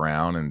dicked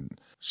around, and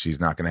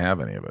she's not going to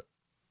have any of it.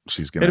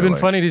 She's going to. It'd have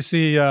been funny to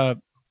see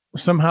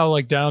somehow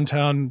like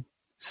downtown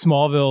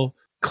Smallville,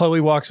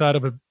 Chloe walks out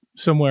of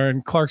somewhere,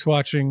 and Clark's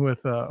walking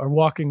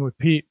with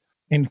Pete,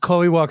 and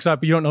Chloe walks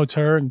up, but you don't know it's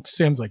her, and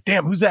Sam's like,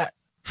 "Damn, who's that?"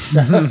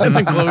 And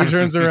then Chloe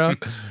turns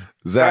around.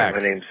 Zach. Hi,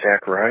 my name's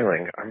Zach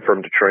Reiling. I'm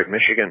from Detroit,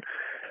 Michigan.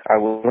 I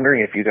was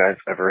wondering if you guys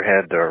ever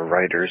had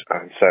writers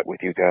on set with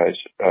you guys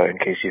in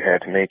case you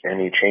had to make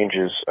any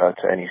changes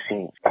to any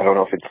scenes. I don't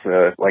know if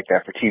it's like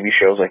that for TV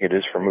shows like it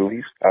is for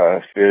movies.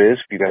 If it is,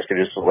 if you guys could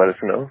just let us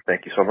know.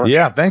 Thank you so much.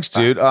 Yeah, thanks,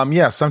 dude.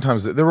 Yeah,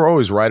 sometimes there were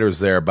always writers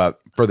there, but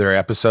for their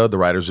episode, the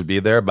writers would be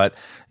there. But,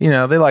 you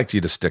know, they liked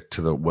you to stick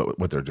to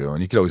what they're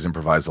doing. You could always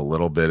improvise a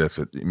little bit if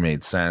it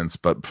made sense.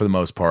 But for the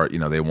most part, you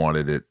know, they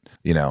wanted it,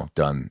 you know,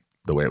 done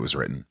the way it was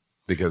written.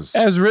 Because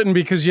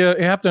you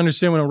have to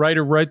understand when a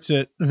writer writes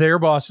it, their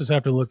bosses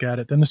have to look at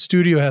it, then the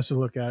studio has to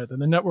look at it, then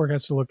the network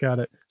has to look at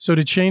it. So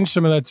to change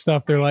some of that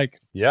stuff, they're like,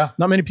 yeah,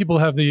 not many people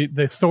have the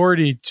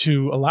authority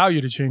to allow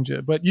you to change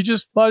it. But a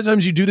lot of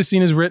times you do the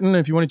scene as written.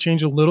 If you want to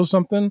change a little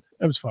something,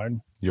 it was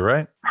fine. You're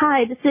right.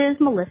 Hi, this is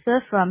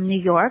Melissa from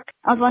New York.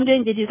 I was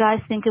wondering, did you guys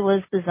think it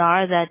was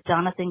bizarre that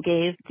Jonathan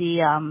gave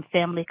the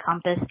family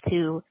compass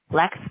to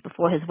Lex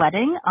before his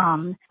wedding?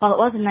 While it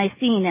was a nice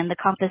scene and the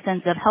compass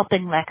ends up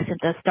helping Lex at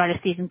the start of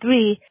season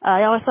 3,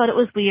 I always thought it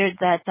was weird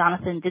that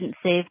Jonathan didn't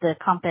save the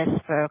compass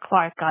for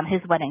Clark on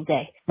his wedding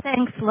day.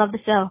 Thanks. Love the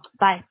show.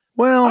 Bye.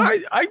 Well,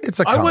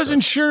 I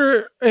wasn't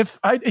sure if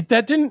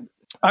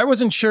I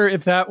wasn't sure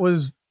if that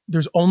was,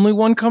 there's only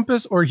one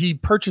compass or he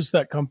purchased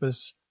that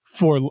compass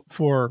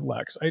for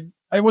Lex.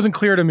 I wasn't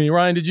clear to me.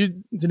 Ryan,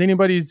 did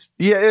anybody?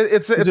 Yeah,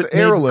 it's an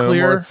heirloom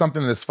or it's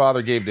something that his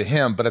father gave to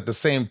him. But at the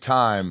same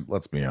time,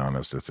 let's be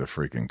honest, it's a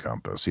freaking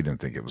compass. He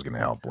didn't think it was going to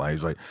help.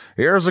 He's like,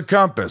 here's a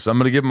compass. I'm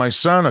going to give my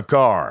son a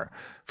car.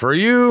 For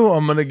you,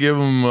 I'm going to give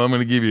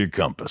you a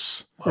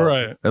compass.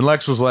 Right. And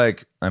Lex was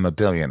like, I'm a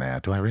billionaire.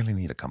 Do I really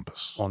need a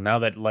compass? Well, now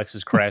that Lex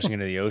is crashing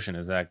into the ocean,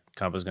 is that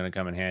compass going to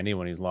come in handy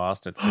when he's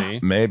lost at sea?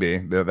 Maybe.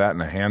 That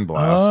and a hand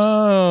blast.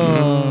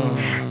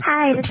 Oh.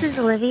 Hi, this is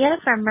Olivia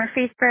from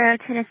Murfreesboro,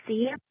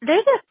 Tennessee.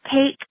 There's a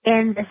take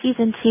in the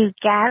season 2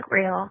 gag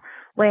reel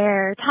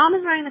where Tom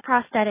is wearing the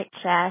prosthetic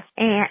chest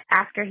and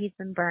after he's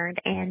been burned,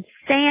 and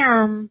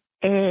Sam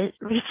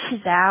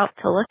reaches out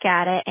to look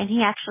at it, and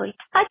he actually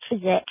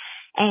touches it.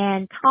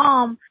 And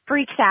Tom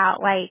freaks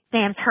out like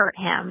Sam's hurt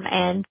him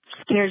and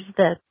scares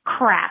the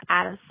crap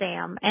out of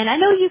Sam. And I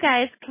know you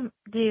guys can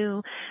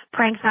do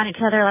pranks on each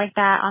other like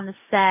that on the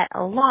set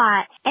a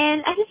lot.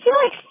 And I just feel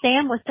like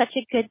Sam was such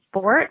a good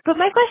sport. But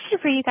my question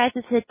for you guys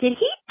is that did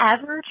he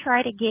ever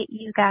try to get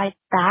you guys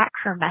back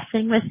for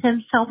messing with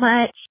him so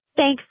much?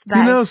 Thanks, bye.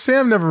 You know,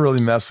 Sam never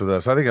really messed with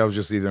us. I think I was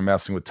just either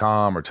messing with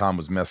Tom or Tom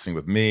was messing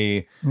with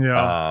me.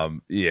 Yeah.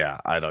 Yeah,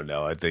 I don't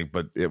know. I think,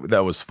 but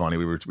that was funny.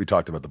 We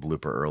talked about the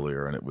blooper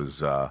earlier, and it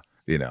was,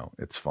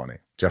 it's funny.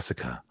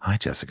 Jessica. Hi,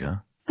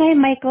 Jessica. Hi,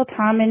 Michael,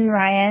 Tom, and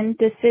Ryan.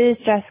 This is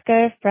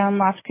Jessica from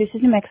Las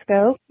Cruces, New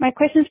Mexico. My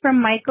question is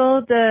from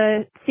Michael.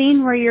 The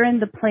scene where you're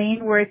in the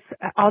plane where it's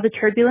all the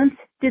turbulence,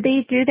 Did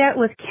they do that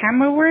with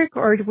camera work,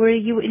 or were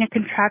you in a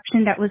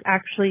contraption that was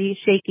actually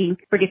shaking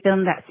for to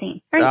film that scene?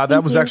 Right,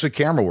 that was actually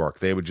camera work.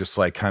 They would just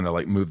like kind of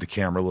like move the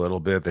camera a little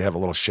bit. They have a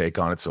little shake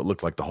on it, so it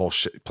looked like the whole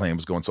plane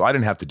was going. So I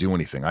didn't have to do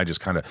anything. I just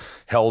kind of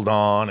held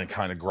on and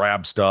kind of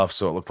grabbed stuff,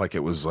 so it looked like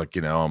it was like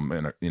I'm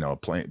in a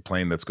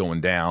plane that's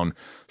going down.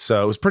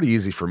 So it was pretty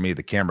easy for me.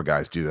 The camera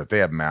guys do that. They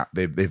have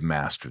they've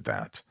mastered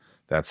that.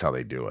 That's how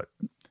they do it.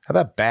 How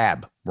about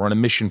Bab? We're on a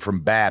mission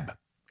from Bab.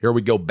 Here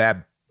we go,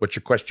 Bab. What's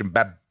your question,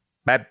 Bab?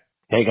 Bab.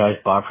 Hey guys,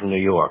 Bob from New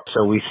York.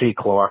 So we see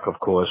Clark, of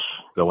course,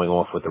 going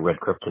off with the red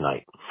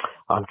kryptonite.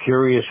 I'm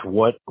curious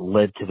what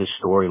led to the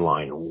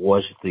storyline.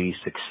 Was the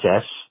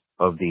success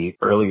of the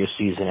earlier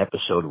season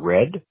episode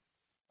Red?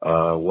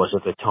 Was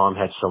it that Tom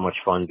had so much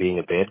fun being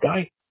a bad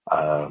guy?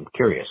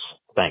 Curious.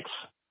 Thanks.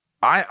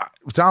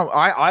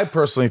 I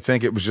personally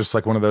think it was just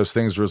like one of those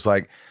things where it's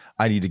like,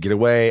 I need to get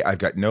away. I've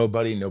got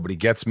nobody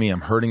gets me. I'm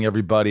hurting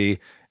everybody.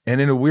 And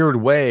in a weird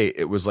way,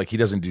 it was like he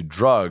doesn't do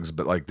drugs,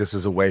 but like this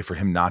is a way for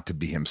him not to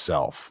be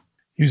himself.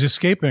 He was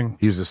escaping.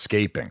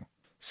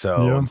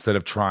 So instead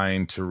of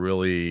trying to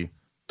really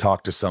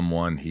talk to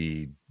someone,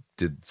 he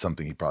did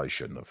something he probably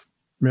shouldn't have.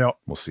 Yeah.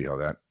 We'll see how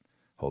that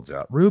holds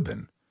out.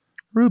 Ruben,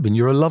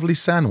 you're a lovely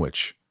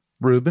sandwich.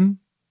 Ruben,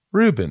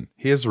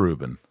 here's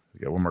Ruben.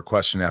 We got one more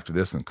question after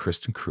this, and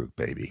KRISTIN KREUK,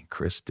 baby.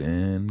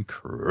 KRISTIN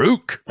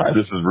KREUK. Hi,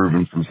 this is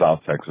Ruben from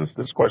South Texas.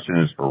 This question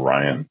is for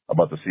Ryan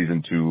about the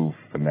season 2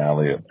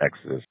 finale of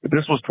Exodus. If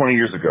this was 20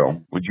 years ago,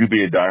 would you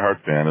be a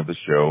diehard fan of the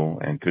show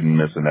and couldn't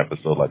miss an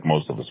episode like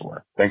most of us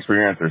were? Thanks for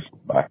your answers.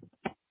 Bye.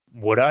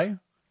 Would I?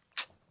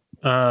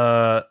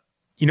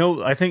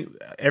 I think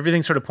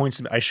everything sort of points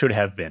to I should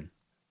have been.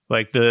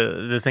 Like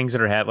the things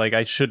that are like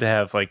I should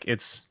have, like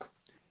it's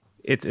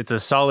a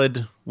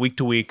solid week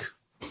to week.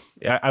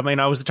 I mean,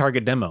 I was the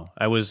target demo.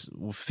 I was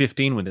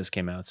 15 when this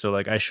came out, so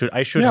like I should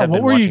have been watching.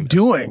 What were you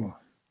doing?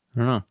 I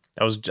don't know.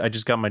 I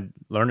just got my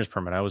learner's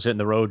permit. I was hitting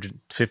the road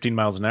 15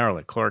 miles an hour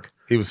like Clark.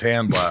 He was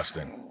hand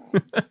blasting.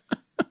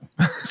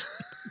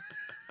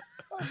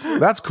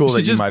 That's cool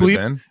that you might have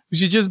been. You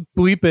should just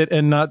bleep it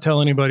and not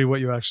tell anybody what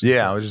you actually said.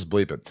 Yeah, I would just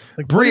bleep it.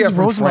 Like, Bria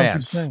from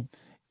France.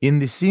 In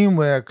the scene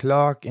where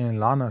Clark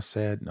and Lana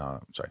said,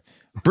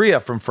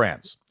 Bria from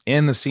France.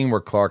 In the scene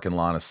where Clark and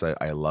Lana say,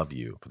 I love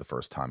you for the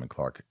first time, and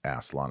Clark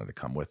asked Lana to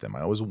come with him.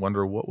 I always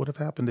wonder what would have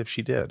happened if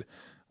she did.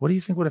 What do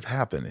you think would have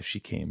happened if she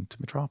came to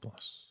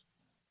Metropolis?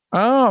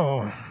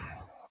 Oh,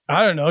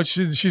 I don't know.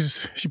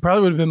 She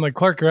probably would have been like,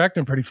 Clark, you're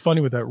acting pretty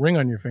funny with that ring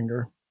on your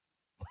finger.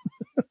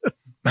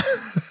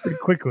 Pretty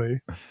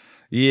quickly.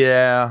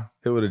 Yeah,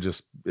 it would have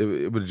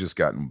just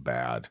gotten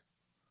bad.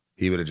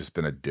 He would have just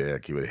been a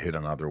dick. He would have hit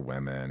on other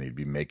women.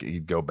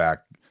 He'd go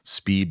back,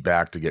 speed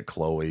back to get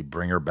Chloe,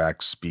 bring her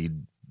back,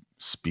 speed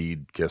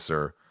kiss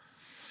her.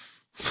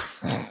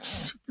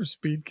 Super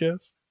speed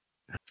kiss.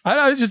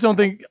 I just don't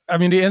think, I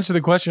mean, to answer the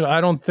question,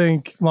 I don't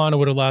think Lana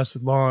would have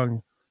lasted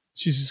long.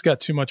 She's just got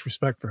too much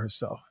respect for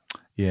herself.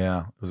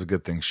 Yeah, it was a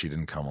good thing she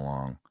didn't come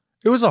along.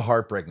 It was a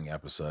heartbreaking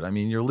episode. I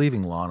mean, you're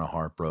leaving Lana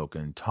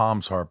heartbroken.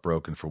 Tom's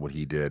heartbroken for what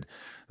he did.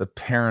 The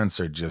parents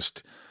are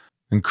just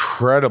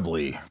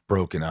incredibly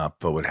broken up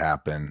by what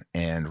happened.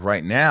 And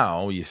right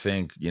now, you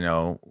think,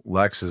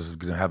 Lex is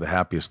going to have the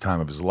happiest time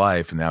of his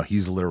life. And now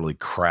he's literally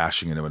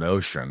crashing into an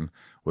ocean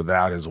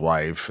without his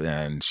wife.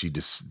 And she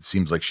just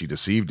seems like she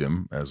deceived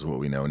him, as what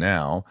we know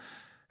now.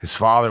 His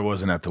father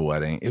wasn't at the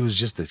wedding. It was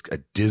just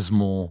a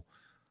dismal,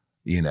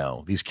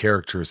 these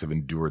characters have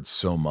endured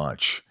so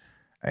much.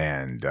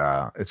 And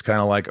it's kind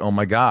of like, oh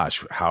my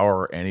gosh, how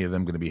are any of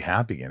them going to be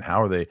happy again?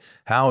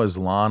 How is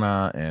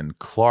Lana and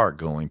Clark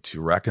going to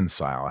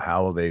reconcile?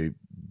 How will they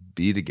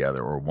be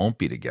together or won't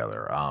be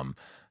together?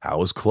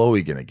 How is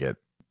Chloe going to get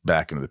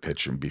back into the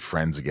picture and be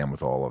friends again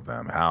with all of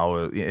them?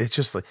 It's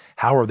just like,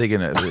 how are they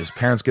going to, his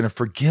parents going to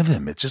forgive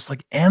him? It's just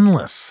like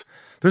endless.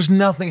 There's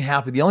nothing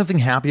happy. The only thing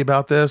happy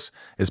about this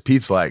is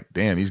Pete's like,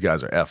 damn, these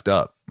guys are effed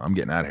up. I'm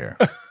getting out of here.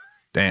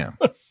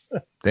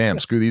 Damn,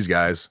 screw these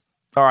guys.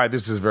 All right,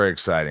 this is very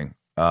exciting.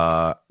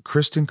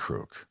 KRISTIN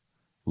KREUK,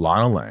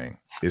 Lana Lang,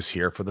 is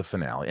here for the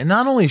finale. And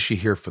not only is she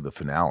here for the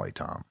finale,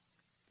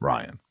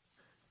 Ryan,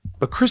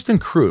 but KRISTIN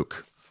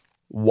KREUK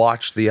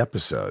watched the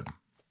episode.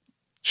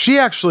 She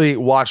actually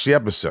watched the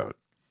episode.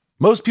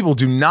 Most people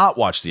do not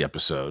watch the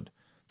episode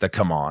that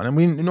come on,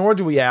 and nor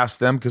do we ask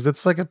them, because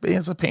it's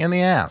a pain in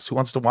the ass. Who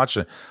wants to watch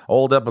an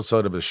old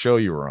episode of a show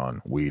you were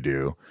on? We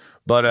do.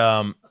 But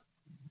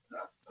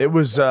it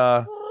was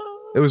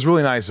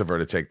really nice of her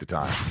to take the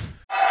time.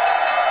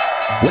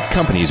 What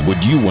companies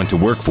would you want to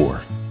work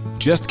for?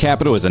 Just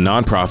Capital is a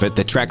nonprofit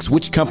that tracks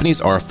which companies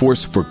are a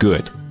force for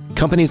good.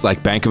 Companies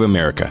like Bank of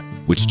America,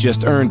 which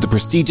just earned the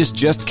prestigious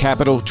Just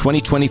Capital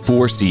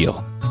 2024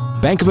 seal.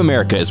 Bank of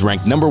America is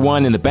ranked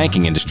 #1 in the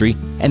banking industry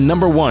and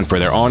 #1 for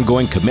their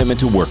ongoing commitment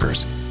to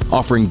workers,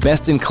 offering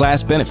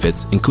best-in-class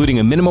benefits, including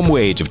a minimum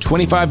wage of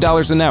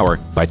 $25 an hour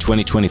by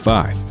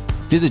 2025.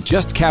 Visit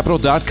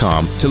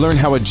justcapital.com to learn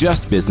how a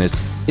just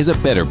business is a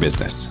better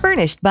business.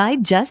 Furnished by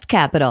Just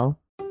Capital.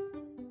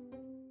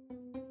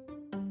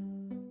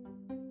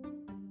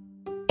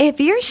 If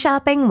you're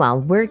shopping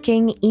while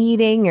working,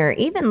 eating, or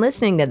even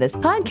listening to this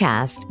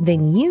podcast,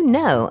 then you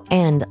know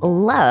and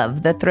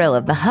love the thrill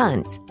of the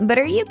hunt. But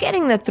are you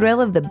getting the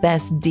thrill of the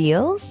best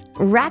deals?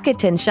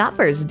 Rakuten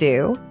shoppers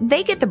do.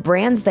 They get the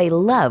brands they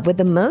love with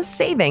the most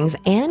savings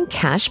and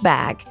cash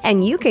back.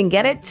 And you can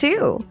get it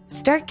too.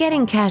 Start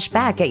getting cash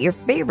back at your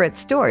favorite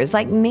stores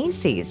like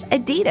Macy's,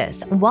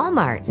 Adidas,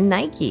 Walmart,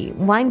 Nike,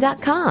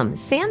 Wine.com,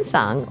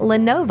 Samsung,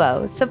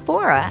 Lenovo,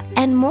 Sephora,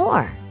 and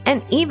more.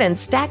 And even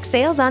stack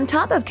sales on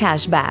top of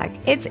cashback.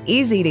 It's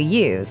easy to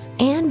use,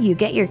 and you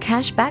get your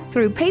cash back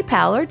through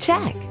PayPal or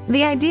check.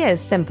 The idea is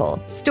simple.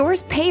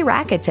 Stores pay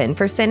Rakuten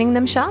for sending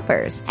them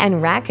shoppers,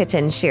 and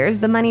Rakuten shares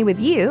the money with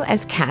you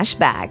as cash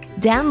back.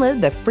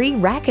 Download the free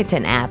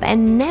Rakuten app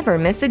and never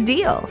miss a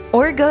deal.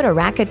 Or go to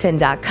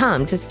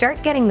Rakuten.com to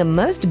start getting the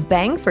most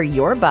bang for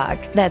your buck.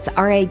 That's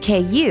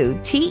RAKUTEN.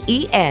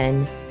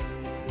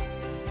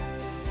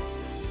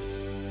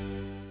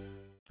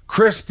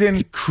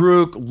 KRISTIN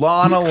KREUK,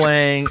 Lana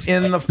Lang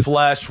in the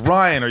flesh.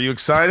 Ryan, are you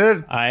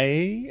excited?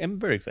 I am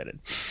very excited.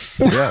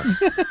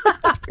 Yes.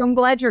 I'm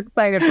glad you're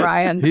excited,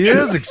 Brian. He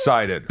is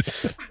excited.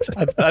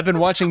 I've been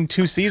watching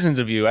 2 seasons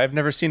of you. I've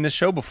never seen this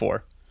show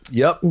before.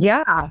 Yep.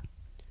 Yeah.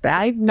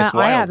 I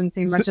haven't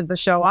seen much of the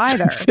show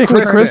either.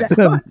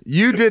 KRISTIN,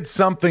 you did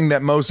something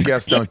that most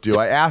guests don't do.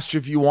 I asked you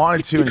if you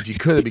wanted to, and if you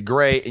could, it'd be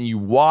great. And you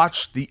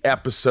watched the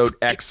episode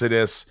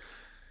Exodus.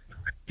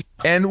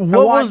 And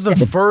what was the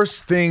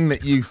first thing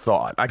that you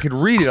thought? I could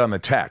read it on the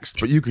text,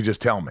 but you could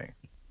just tell me.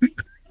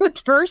 The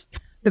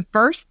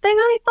first thing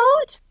I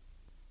thought,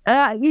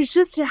 it's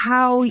just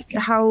how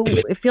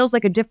it feels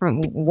like a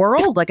different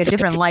world, like a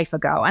different life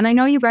ago. And I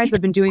know you guys have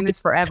been doing this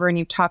forever, and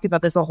you've talked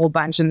about this a whole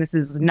bunch, and this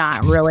is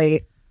not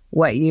really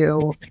what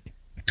you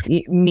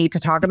need to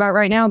talk about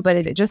right now, but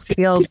it just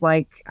feels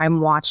like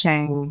I'm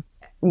watching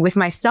with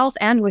myself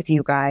and with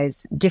you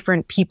guys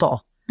different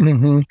people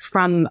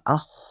from a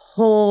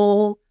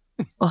whole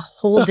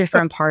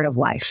different part of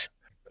life.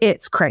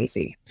 It's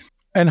crazy.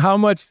 And how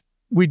much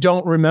we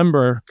don't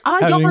remember.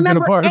 I don't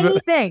remember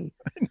anything.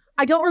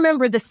 I don't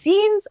remember the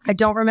scenes. I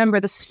don't remember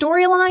the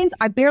storylines.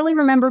 I barely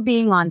remember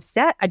being on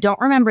set. I don't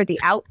remember the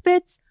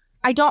outfits.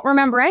 I don't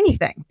remember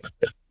anything.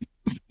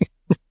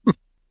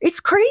 It's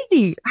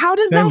crazy. How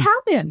does that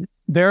happen?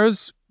 There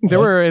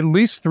were at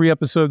least 3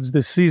 episodes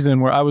this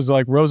season where I was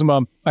like,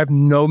 Rosamund, I have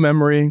no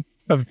memory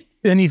of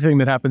anything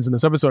that happens in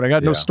this episode. I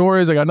got no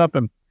stories. I got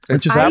nothing.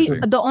 It's just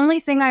happening. The only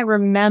thing I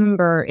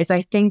remember is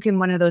I think in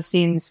one of those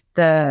scenes,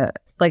 the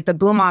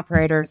boom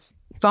operator's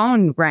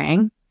phone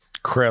rang.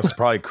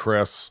 Probably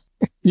Chris.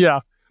 Yeah.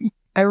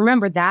 I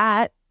remember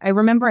that. I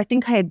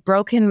think I had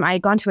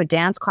gone to a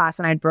dance class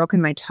and I'd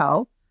broken my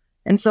toe.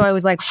 And so I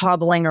was like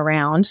hobbling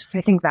around. I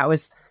think that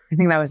was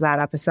that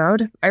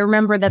episode. I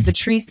remember that the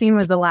tree scene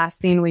was the last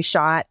scene we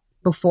shot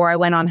before I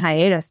went on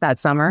hiatus that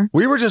summer.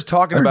 We were just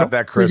talking about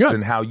that,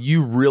 KRISTIN, how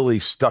you really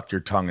stuck your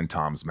tongue in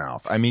Tom's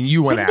mouth. I mean,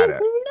 you went at it.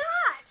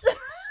 Not.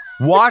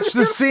 Watch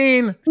the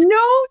scene.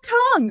 No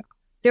tongue.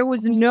 There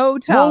was no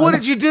tongue. Well, what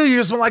did you do? You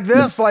just went like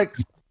this? Like,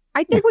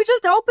 I think we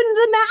just opened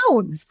the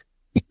mouths.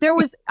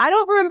 I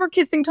don't remember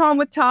kissing Tom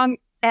with tongue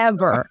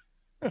ever.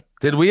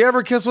 Did we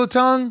ever kiss with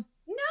tongue?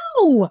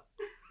 No.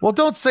 Well,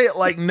 don't say it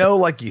like no,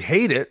 like you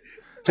hate it.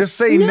 Just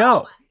say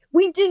no.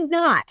 We did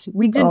not.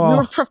 We didn't. We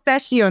were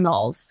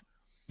professionals.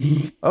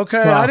 Okay,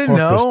 I didn't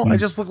know. I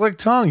just looked like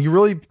tongue. You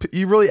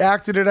really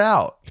acted it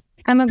out.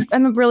 I'm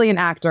a brilliant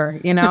actor,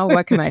 you know?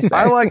 What can I say?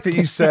 I like that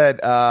you said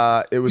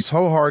it was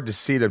so hard to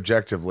see it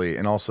objectively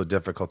and also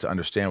difficult to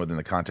understand within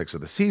the context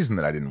of the season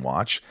that I didn't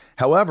watch.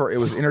 However, it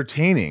was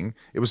entertaining.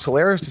 It was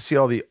hilarious to see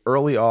all the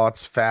early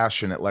aughts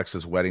fashion at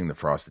Lex's wedding, the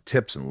frosted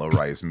tips and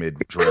low-rise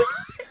mid-drip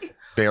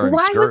bearing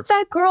skirts. Why was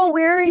that girl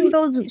wearing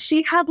those?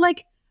 She had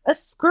like a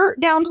skirt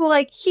down to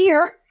like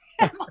here.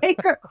 Like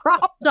a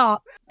crop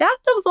top. That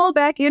stuff's all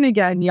back in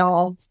again,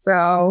 y'all.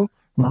 So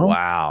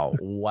wow.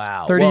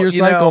 30-year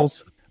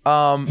cycles.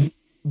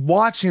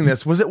 Watching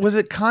this, was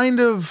it kind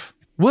of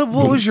what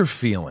was your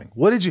feeling?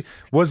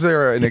 Was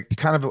there an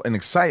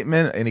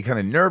excitement, any kind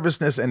of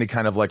nervousness, any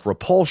kind of like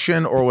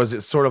repulsion, or was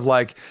it sort of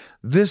like,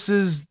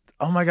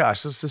 oh my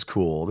gosh, this is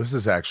cool. This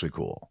is actually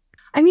cool.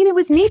 I mean, it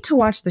was neat to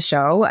watch the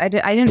show. I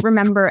didn't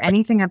remember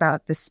anything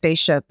about the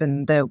spaceship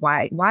and the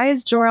why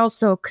is Jor-El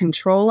so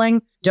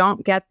controlling?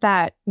 Don't get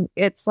that.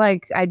 It's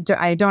like, I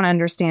don't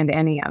understand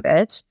any of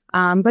it.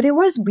 But it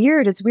was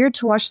weird. It's weird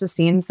to watch the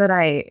scenes that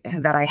I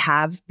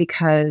have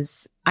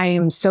because I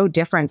am so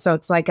different. So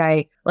it's like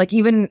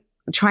even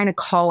trying to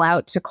call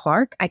out to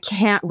Clark, I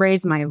can't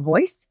raise my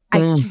voice.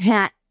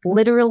 I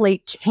literally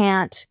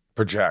can't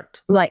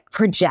project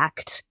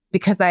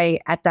because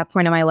at that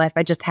point in my life,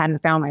 I just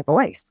hadn't found my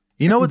voice.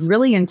 You know, it's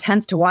really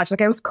intense to watch.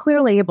 Like I was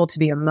clearly able to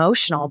be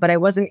emotional, but I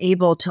wasn't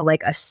able to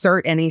like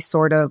assert any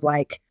sort of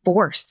like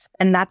force.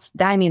 And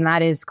that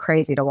is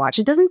crazy to watch.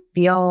 It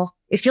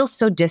feels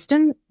so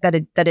distant that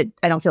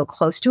I don't feel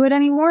close to it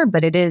anymore,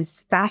 but it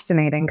is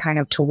fascinating kind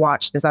of to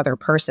watch this other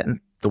person.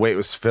 The way it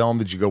was filmed,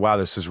 did you go, wow,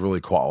 this is really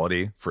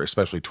quality for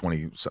especially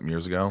 20 something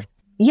years ago?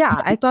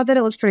 Yeah, I thought that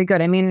it looked pretty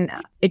good. I mean,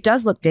 it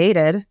does look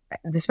dated,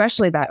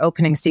 especially that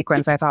opening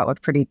sequence I thought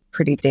looked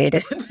pretty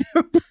dated.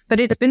 But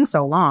it's been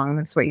so long.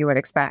 That's what you would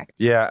expect.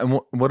 Yeah. And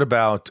what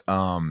about,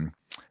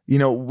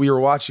 we were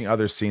watching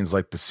other scenes,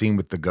 like the scene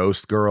with the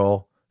ghost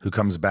girl who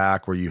comes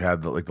back where you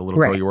had the little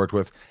girl you worked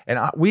with. And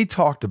we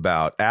talked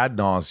about ad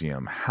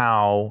nauseum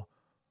how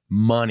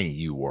money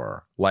you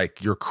were.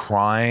 Like, you're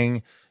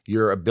crying,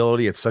 your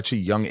ability at such a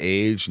young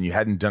age, and you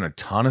hadn't done a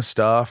ton of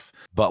stuff,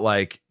 but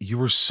like, you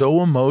were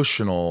so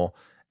emotional.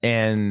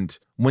 And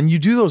when you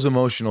do those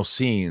emotional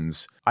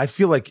scenes, I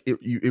feel like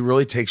it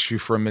really takes you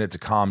for a minute to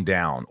calm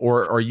down.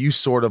 Or are you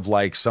sort of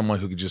like someone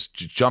who could just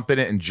jump in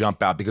it and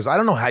jump out? Because I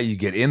don't know how you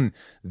get in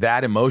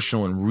that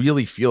emotional and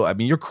really feel, I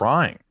mean, you're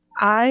crying.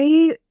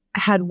 I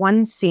had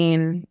one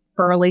scene,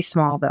 early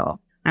Smallville.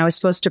 I was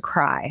supposed to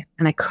cry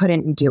and I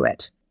couldn't do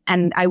it.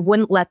 And I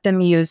wouldn't let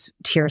them use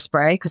tear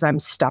spray because I'm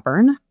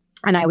stubborn.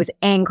 And I was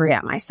angry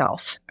at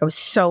myself. I was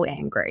so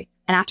angry.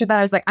 And after that,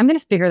 I was like, I'm going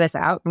to figure this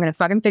out. I'm going to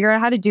fucking figure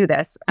out how to do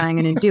this. And I'm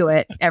going to do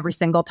it every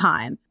single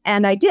time.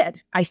 And I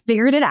did. I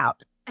figured it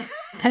out.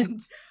 And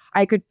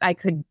I could,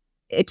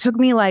 it took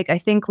me I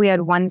think we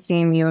had one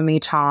scene, you and me,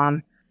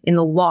 Tom, in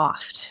the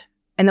loft.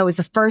 And that was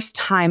the first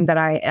time that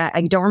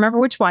I don't remember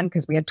which one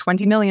because we had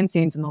 20 million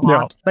scenes in the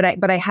loft, but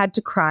I had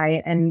to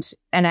cry and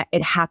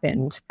it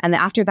happened. And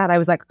after that, I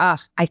was like,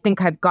 I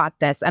think I've got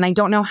this. And I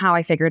don't know how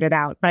I figured it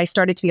out, but I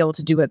started to be able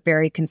to do it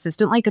very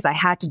consistently because I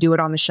had to do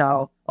it on the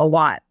show a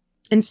lot.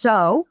 And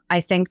so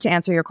I think to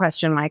answer your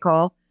question,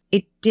 Michael,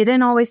 it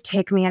didn't always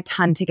take me a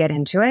ton to get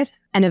into it.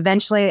 And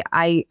eventually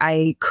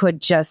I could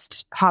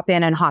just hop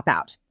in and hop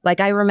out. Like,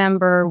 I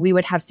remember we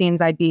would have scenes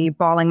I'd be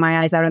bawling my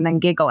eyes out and then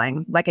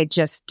giggling. Like, it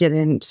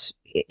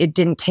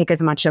didn't take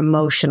as much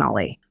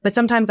emotionally. But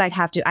sometimes I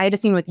had a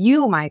scene with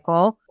you,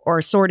 Michael,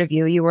 or sort of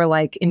you. You were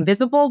like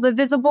invisible but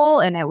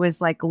visible. And it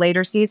was like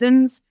later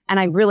seasons.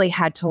 And I really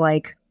had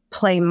to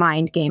play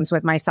mind games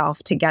with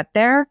myself to get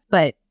there.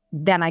 But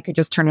then I could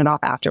just turn it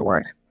off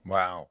afterward.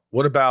 Wow.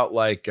 What about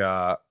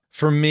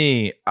for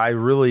me, I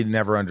really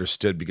never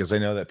understood, because I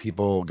know that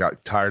people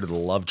got tired of the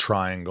love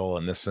triangle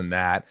and this and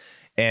that.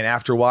 And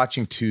after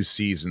watching 2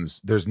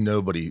 seasons, there's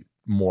nobody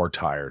more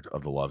tired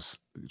of the love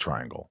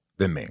triangle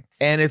than me.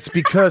 And it's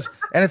because,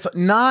 and it's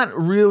not,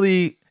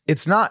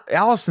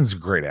 Allison's a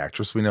great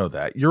actress. We know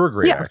that. You're a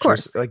great actress. Of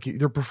course. Like,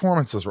 their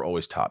performances are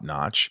always top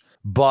notch,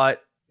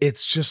 but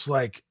it's just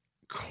like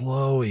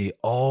Chloe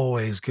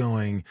always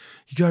going,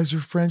 you guys are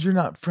friends. You're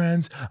not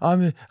friends.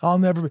 I'll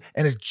never be.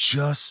 And it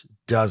just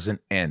doesn't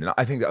end. And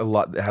I think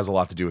that has a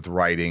lot to do with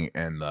writing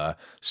and the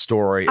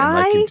story. And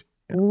I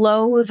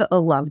loathe a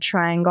love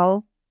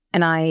triangle.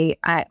 And I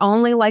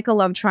only like a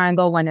love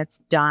triangle when it's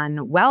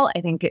done well.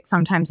 I think it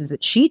sometimes is a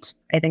cheat.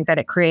 I think that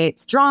it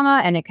creates drama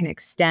and it can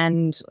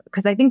extend,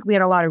 because I think we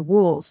had a lot of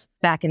rules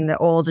back in the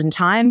olden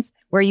times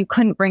where you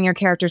couldn't bring your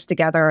characters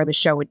together or the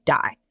show would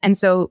die. And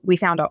so we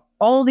found out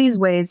all these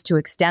ways to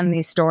extend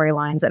these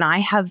storylines. And I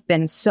have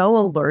been so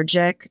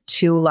allergic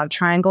to love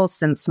triangles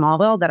since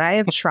Smallville that I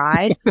have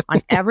tried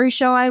on every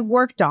show I've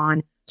worked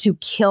on to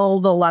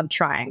kill the love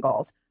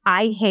triangles.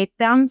 I hate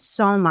them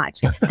so much.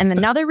 And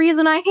another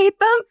reason I hate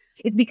them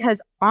is because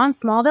on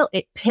Smallville,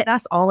 it pit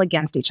us all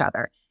against each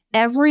other.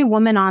 Every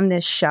woman on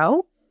this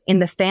show in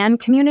the fan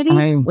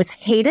community was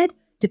hated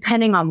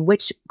depending on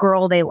which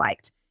girl they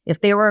liked. If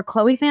they were a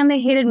Chloe fan,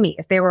 they hated me.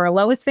 If they were a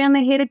Lois fan,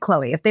 they hated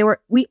Chloe. They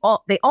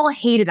all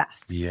hated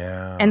us.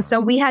 Yeah. And so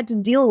we had to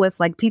deal with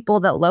people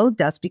that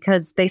loathed us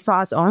because they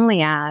saw us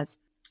only as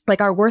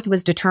our worth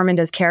was determined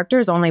as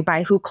characters only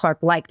by who Clark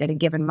liked at a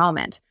given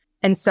moment.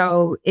 And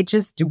so it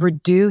just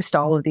reduced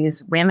all of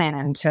these women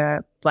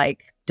into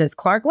does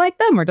Clark like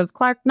them or does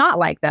Clark not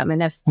like them?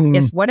 And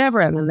if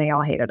whatever, and then they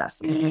all hated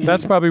us.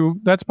 That's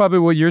probably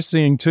what you're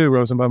seeing too,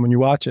 Rosenbaum, when you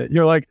watch it.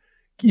 You're like,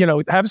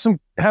 have some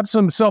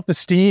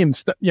self-esteem.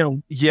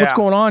 What's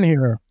going on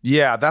here?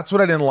 Yeah, that's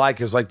what I didn't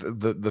like. Is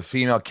the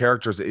female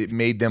characters. It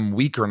made them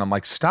weaker, and I'm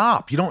like,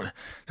 stop! You don't.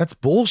 That's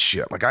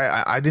bullshit. Like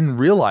I didn't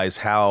realize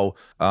how.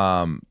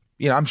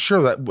 I'm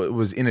sure that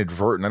was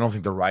inadvertent. I don't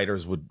think the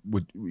writers would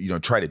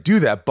try to do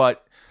that.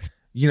 But,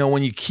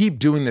 when you keep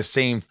doing the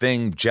same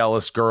thing,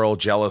 jealous girl,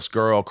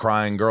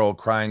 crying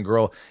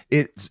girl,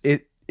 it's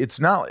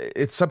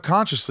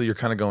subconsciously you're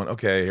kind of going,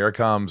 okay, here it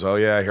comes. Oh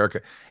yeah, here it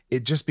comes.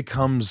 It just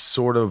becomes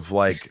sort of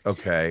like,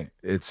 okay,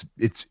 it's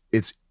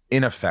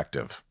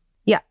ineffective.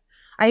 Yeah,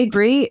 I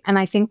agree. And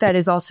I think that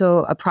is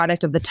also a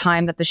product of the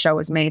time that the show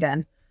was made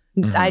in.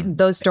 Mm-hmm.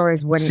 Those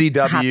stories wouldn't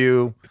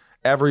CW.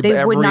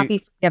 They would not be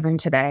forgiven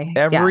today.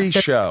 Every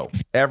show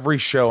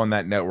on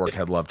that network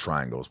had love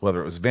triangles,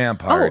 whether it was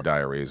Vampire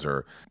Diaries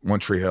or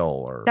One Tree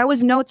Hill. Or that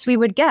was notes we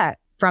would get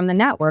from the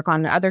network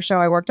on the other show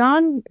I worked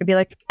on. It'd be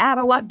like, add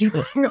a love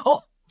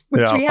triangle,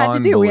 which we had to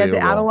do. We had to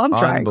add a love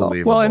triangle.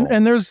 Well,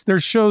 and there's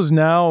shows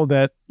now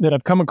that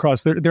I've come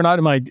across. They're not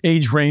in my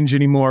age range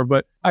anymore,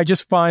 but I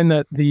just find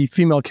that the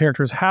female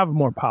characters have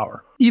more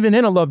power. Even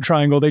in a love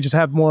triangle, they just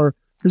have more.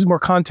 There's more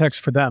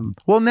context for them.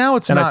 Well, now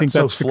it's not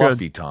so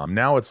fluffy, Tom.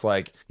 Now it's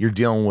like you're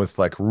dealing with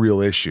real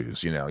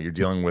issues. You're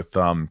dealing with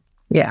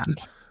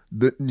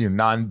the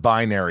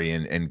non-binary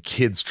and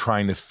kids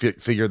trying to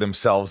figure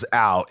themselves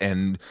out,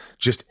 and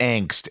just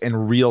angst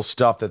and real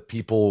stuff that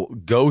people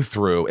go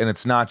through. And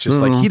it's not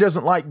just like, he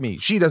doesn't like me,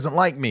 she doesn't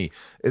like me.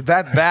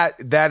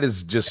 That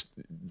is just,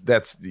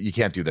 you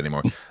can't do that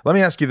anymore. Let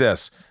me ask you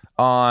this.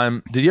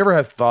 Did you ever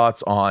have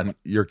thoughts on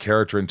your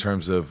character in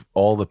terms of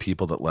all the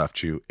people that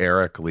left you?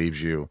 Eric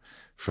leaves you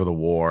for the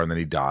war and then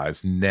he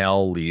dies.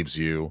 Nell leaves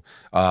you.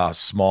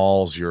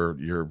 Smalls,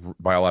 your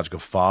biological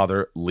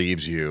father,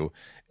 leaves you.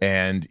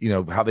 And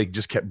how they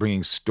just kept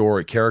bringing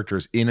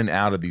characters in and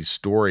out of these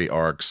story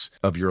arcs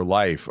of your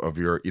life, of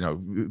your,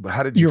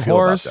 how did you your feel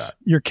horse, about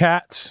that? Your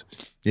cats.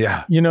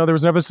 Yeah. There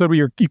was an episode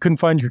where you couldn't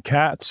find your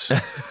cats.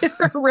 Is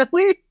there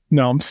really?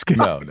 No, I'm just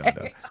kidding. No. I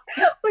was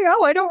like,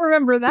 oh, I don't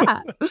remember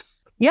that.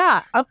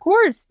 Yeah, of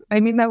course.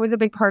 I mean, that was a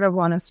big part of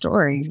Lana's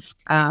story,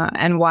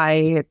 and why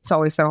it's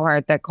always so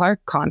hard that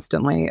Clark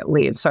constantly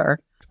leaves her.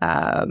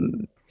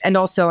 And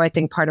also, I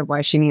think part of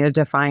why she needed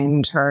to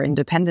find her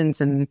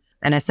independence and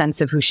a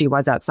sense of who she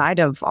was outside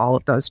of all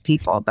of those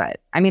people. But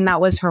I mean,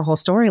 that was her whole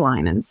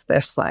storyline, is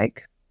this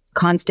like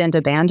constant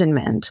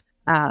abandonment.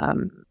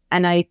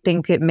 And I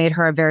think it made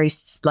her a very,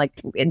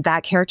 in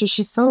that character,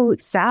 she's so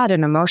sad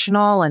and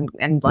emotional and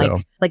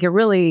it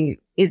really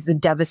is a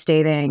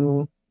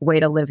devastating way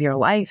to live your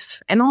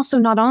life. And also,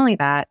 not only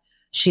that,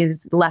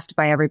 she's left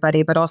by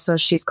everybody, but also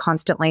she's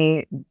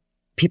constantly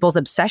people's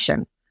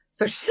obsession.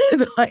 So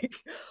she's like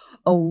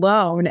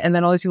alone, and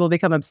then all these people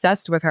become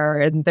obsessed with her,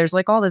 and there's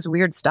like all this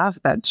weird stuff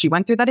that she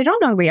went through that I don't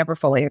know we ever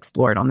fully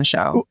explored on the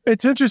show.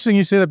 It's interesting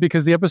you say that,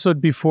 because the episode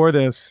before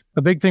this,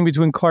 a big thing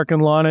between Clark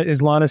and Lana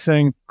is Lana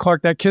saying,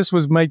 Clark, that kiss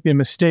might be a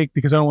mistake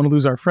because I don't want to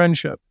lose our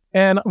friendship.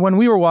 And when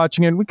we were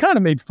watching it, we kind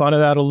of made fun of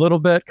that a little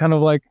bit, kind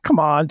of like, come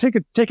on, take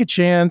a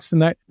chance.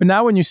 And that, but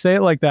now when you say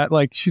it like that,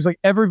 like she's like,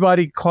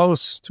 everybody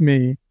close to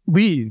me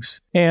leaves,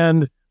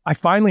 and I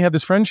finally have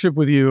this friendship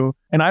with you,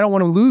 and I don't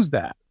want to lose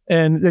that.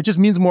 And it just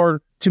means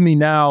more to me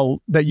now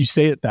that you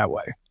say it that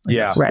way.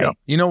 Yeah. Right.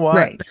 You know what?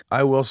 Right.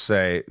 I will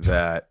say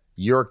that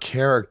your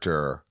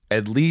character,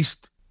 at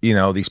least,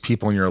 these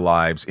people in your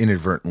lives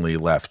inadvertently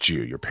left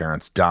you. Your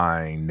parents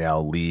dying,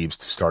 Nell leaves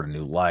to start a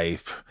new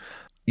life.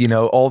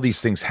 All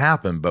these things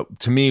happen.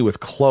 But to me, with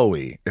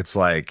Chloe, it's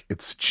like,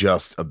 it's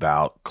just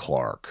about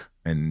Clark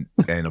and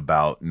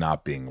about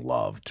not being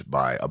loved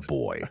by a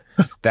boy.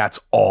 That's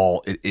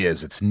all it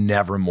is. It's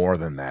never more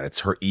than that. It's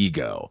her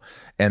ego.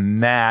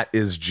 And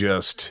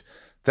that's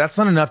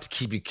not enough to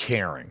keep you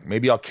caring.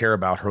 Maybe I'll care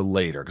about her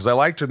later, because I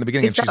liked her in the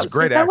beginning and she's a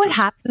great actress. Is that what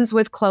happens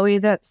with Chloe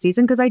that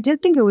season? Because I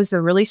did think it was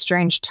a really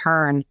strange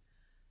turn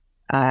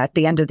at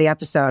the end of the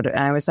episode. And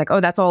I was like, oh,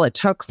 that's all it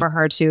took for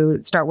her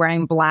to start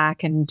wearing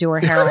black and do her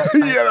hair all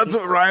spiky. Yeah, that's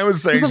what Ryan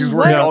was saying. She's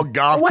wearing all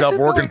gothed up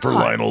working for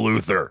Lionel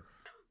Luthor.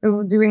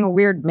 Doing a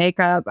weird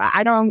makeup.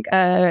 I don't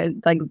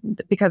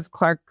because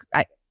Clark,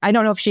 I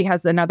don't know if she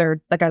has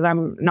another, as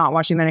I'm not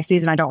watching the next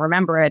season, I don't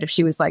remember it, if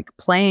she was like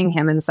playing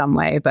him in some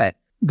way, but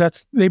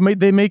they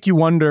make you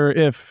wonder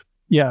if,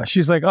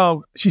 she's like,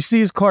 oh, she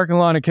sees Clark and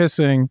Lana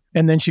kissing,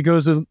 and then she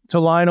goes to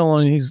Lionel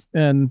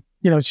and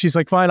she's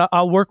like, fine,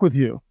 I'll work with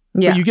you.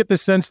 Yeah. But you get the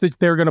sense that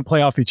they're going to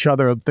play off each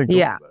other.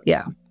 Yeah.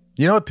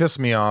 You know what pissed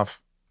me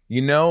off?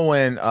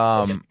 When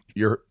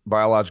your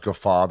biological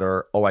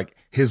father, or like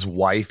his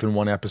wife in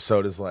one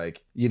episode is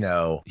like,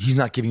 he's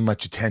not giving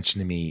much attention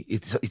to me.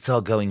 It's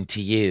all going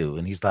to you.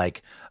 And he's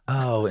like,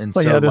 oh, and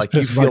so like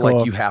you feel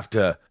like you have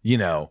to,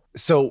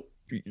 so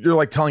you're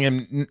like telling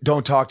him,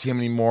 don't talk to him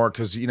anymore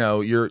because, you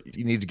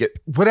need to get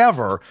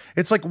whatever.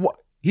 It's like,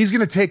 he's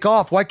going to take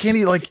off. Why can't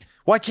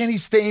he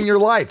stay in your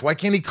life? Why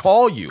can't he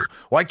call you?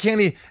 Why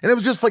can't he? And it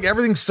was just like,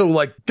 everything's still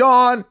like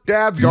gone.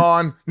 Dad's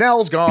gone.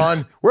 Nell's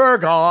gone. We're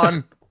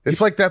gone. It's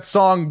like that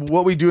song,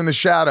 What We Do in the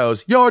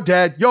Shadows. You're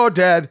dead,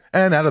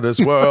 and out of this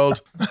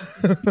world.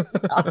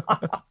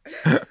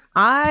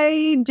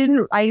 I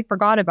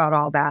forgot about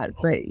all that.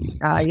 But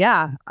you'd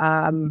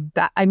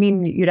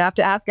have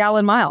to ask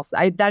Alan Miles.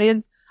 I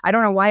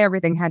don't know why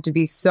everything had to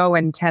be so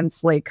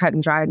intensely cut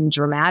and dried and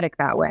dramatic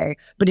that way,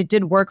 but it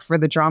did work for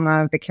the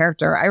drama of the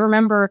character. I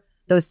remember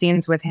those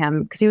scenes with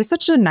him because he was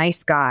such a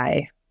nice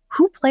guy.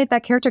 Who played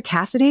that character?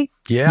 Cassidy?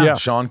 Yeah.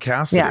 Sean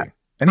Cassidy. Yeah.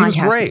 And he was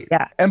great.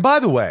 Yeah. And by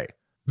the way,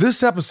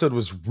 this episode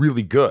was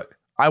really good.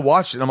 I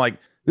watched it and I'm like,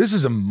 this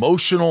is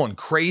emotional and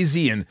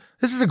crazy, and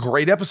this is a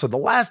great episode. The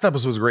last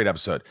episode was a great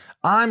episode.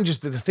 I'm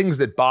just, the things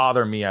that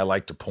bother me, I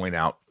like to point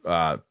out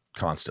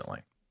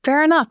constantly.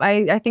 Fair enough.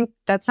 I think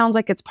that sounds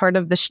like it's part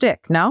of the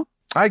shtick, no?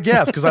 I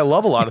guess, because I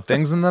love a lot of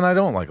things and then I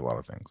don't like a lot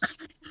of things.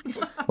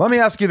 Let me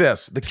ask you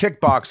this. The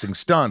kickboxing,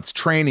 stunts,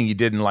 training you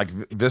did in like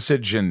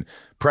Visage and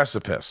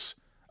Precipice.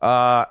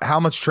 How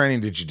much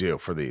training did you do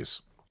for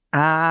these?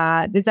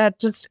 Is that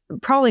just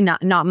probably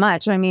not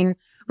much? I mean,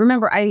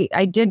 remember,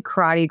 I did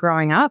karate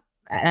growing up,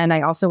 and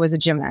I also was a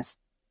gymnast.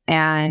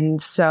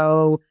 And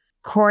so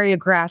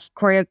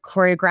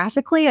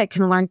choreographically, I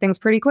can learn things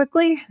pretty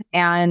quickly.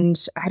 And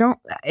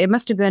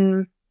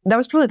that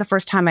was probably the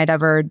first time I'd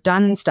ever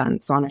done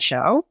stunts on a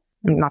show.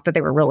 Not that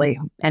they were really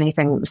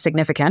anything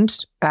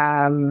significant,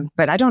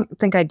 but I don't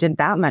think I did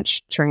that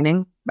much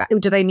training.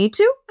 Did I need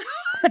to?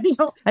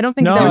 I don't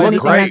think there was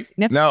anything that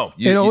significant. No,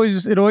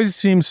 it always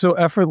seems so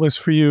effortless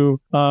for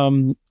you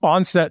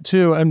on set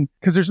too, and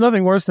because there's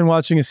nothing worse than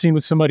watching a scene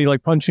with somebody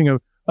like punching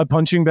a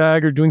punching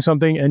bag or doing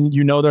something, and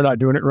you know they're not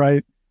doing it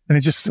right, and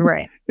it just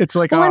It's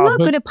like, well, I'm not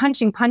good at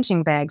punching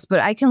bags, but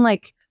I can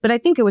But I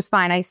think it was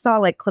fine. I saw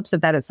like clips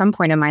of that at some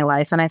point in my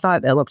life, and I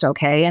thought it looked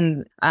okay.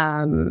 And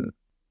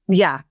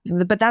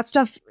but that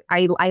stuff,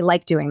 I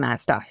like doing that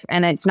stuff,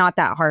 and it's not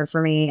that hard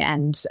for me,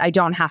 and I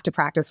don't have to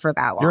practice for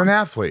that long. You're an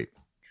athlete.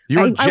 You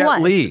were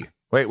Jet Li.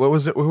 Wait, what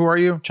was it? Who are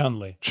you?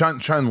 Chun-Li.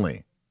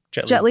 Chun-Li.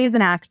 Jet Li is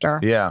an actor.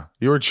 Yeah,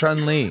 you were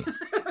Chun-Li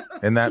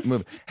in that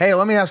movie. Hey,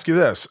 let me ask you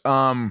this.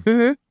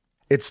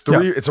 It's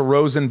three. It's a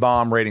rose and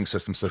bomb rating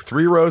system. So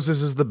 3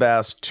 roses is the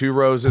best, 2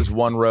 roses,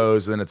 1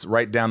 rose. Then it's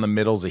right down the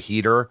middle is a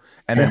heater,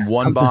 and then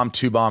 1 bomb,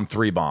 2 bomb,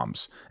 3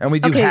 bombs, and we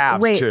do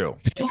halves too.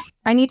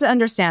 I need to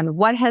understand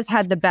what has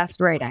had the best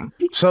rating.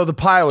 So the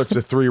pilot's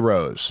the 3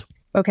 rose.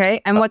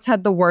 Okay, and what's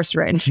had the worst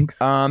rating?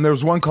 There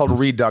was one called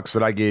Redux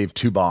that I gave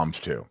 2 bombs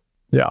to.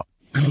 Yeah.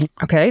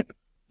 Okay.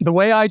 The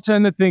way I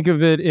tend to think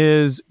of it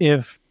is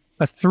if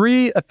a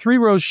 3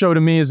 rose show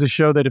to me is a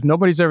show that if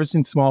nobody's ever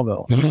seen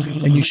Smallville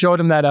and you showed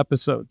them that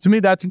episode, to me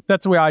that's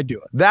the way I do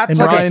it. That's and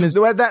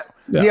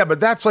like but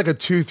that's like a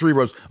 2-3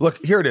 rose.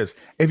 Look, here it is.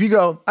 If you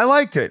go, I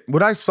liked it.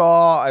 What I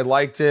saw, I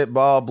liked it,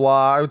 blah,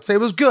 blah. I would say it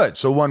was good.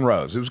 So 1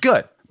 rose. It was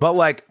good.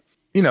 But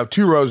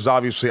 2 roses,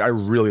 obviously, I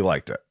really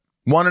liked it.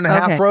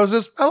 1.5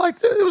 roses, I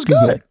liked it. It was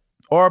good.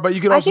 But you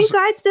could also... I think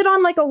I'd sit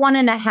on like a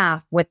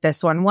 1.5 with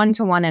this one. 1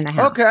 to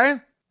 1.5. Okay.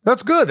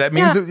 That's good. That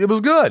means it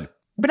was good.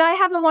 But I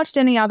haven't watched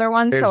any other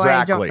ones, so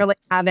I don't really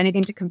have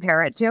anything to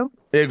compare it to.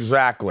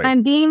 Exactly.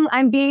 I'm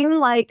being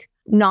like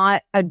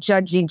not a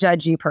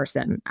judgy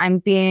person. I'm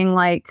being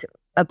like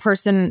a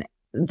person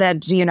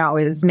that,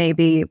 is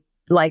maybe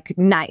like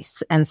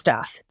nice and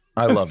stuff.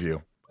 I love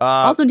you.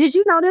 Also, did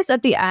you notice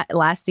at the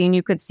last scene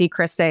you could see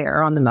Chris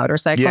Sayer on the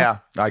motorcycle? Yeah,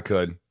 I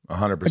could.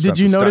 100%. Did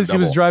you notice he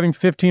was driving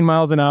 15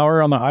 miles an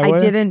hour on the highway? I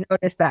didn't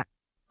notice that.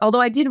 Although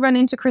I did run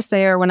into Chris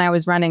Sayer when I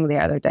was running the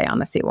other day on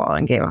the seawall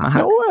and gave him a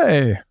hug. No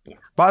way.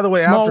 By the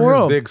way, after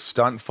his big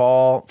stunt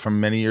fall from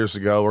many years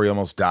ago where he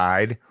almost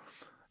died,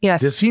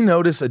 does he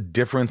notice a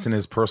difference in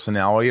his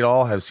personality at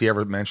all? Has he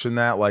ever mentioned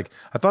that? Like,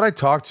 I thought I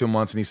talked to him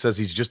once and he says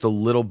he's just a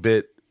little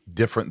bit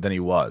different than he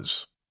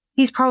was.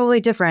 He's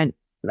probably different.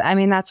 I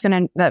mean, I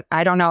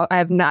don't know. I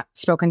have not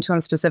spoken to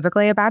him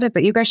specifically about it,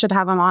 but you guys should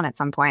have him on at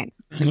some point.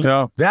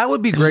 Yeah. That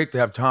would be great to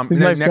have Tom.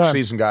 Next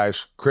season,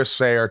 guys. Chris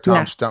Sayer,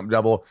 Tom stunt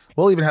double.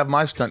 We'll even have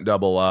my stunt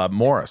double,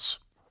 Morris.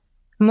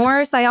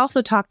 Morris, I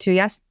also talked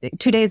to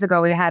 2 days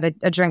ago. We had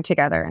a drink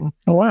together. And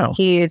oh, wow.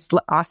 He's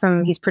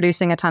awesome. He's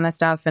producing a ton of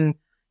stuff. And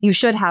you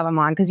should have him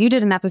on because you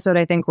did an episode,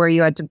 I think, where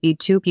you had to be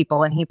 2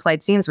 people and he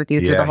played scenes with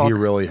you through the whole time. Yeah,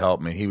 he really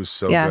helped me. He was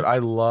so good. I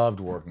loved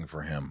working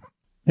for him.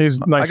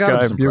 He's a nice guy. I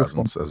got him some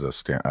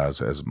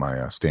presents as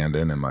my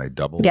stand-in and my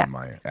double and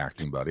my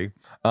acting buddy.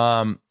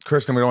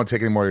 KRISTIN, we don't want to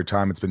take any more of your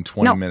time. It's been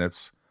 20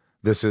 minutes.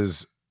 This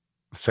is,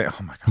 oh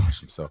my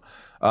gosh, I'm so.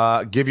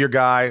 Give your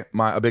guy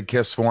a big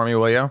kiss for me,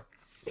 will you?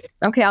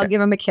 Okay, I'll give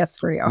him a kiss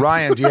for you.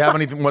 Ryan, do you have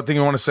one thing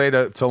you want to say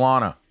to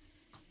Lana?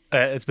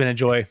 It's been a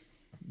joy.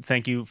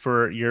 Thank you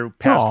for your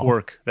past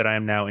work that I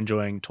am now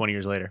enjoying 20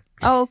 years later.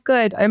 Oh,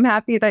 good. I'm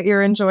happy that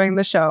you're enjoying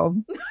the show.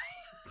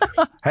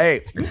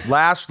 Hey,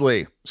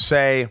 lastly,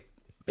 say,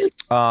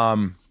 I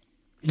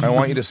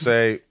want you to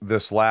say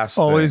this last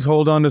always thing.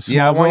 Hold on to Smallville.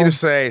 Yeah, I want you to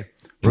say,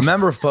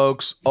 remember,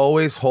 folks,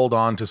 always hold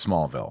on to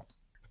Smallville.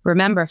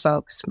 Remember,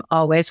 folks,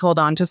 always hold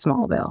on to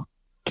Smallville.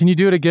 Can you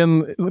do it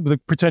again?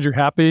 Pretend you're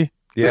happy.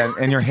 Yeah,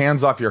 and your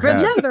hands off your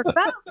head. Remember,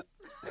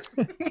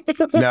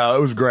 folks. No,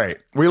 it was great.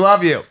 We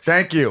love you.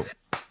 Thank you.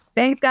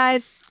 Thanks,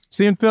 guys.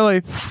 See you in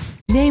Philly.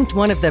 Named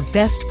one of the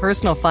best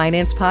personal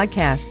finance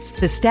podcasts,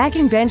 The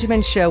Stacking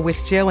Benjamin Show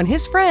with Joe and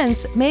his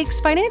friends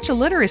makes financial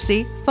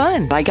literacy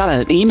fun. I got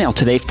an email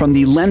today from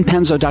the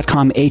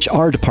lenpenzo.com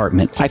HR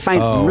department. I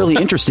find really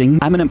interesting.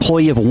 I'm an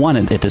employee of one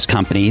at this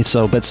company,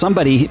 but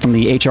somebody from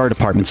the HR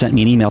department sent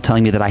me an email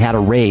telling me that I had a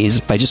raise.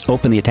 If I just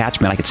opened the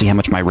attachment, I could see how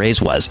much my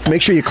raise was.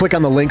 Make sure you click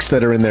on the links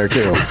that are in there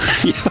too.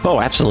 Oh,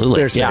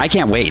 absolutely. Yeah, I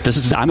can't wait.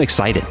 I'm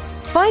excited.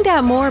 Find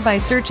out more by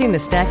searching the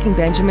Stacking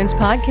Benjamins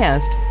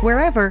podcast,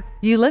 wherever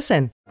you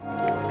listen.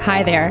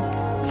 Hi there.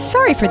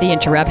 Sorry for the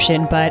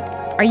interruption, but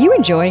are you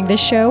enjoying this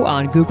show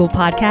on Google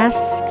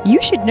Podcasts?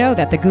 You should know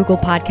that the Google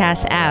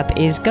Podcasts app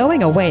is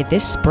going away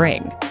this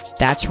spring.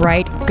 That's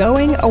right,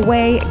 going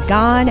away,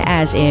 gone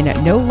as in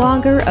no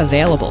longer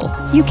available.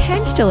 You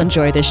can still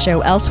enjoy this show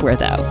elsewhere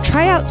though.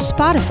 Try out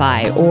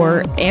Spotify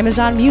or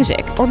Amazon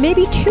Music, or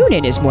maybe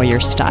TuneIn is more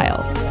your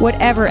style.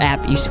 Whatever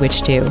app you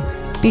switch to.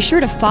 Be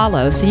sure to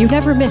follow so you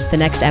never miss the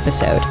next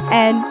episode.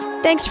 And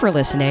thanks for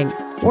listening,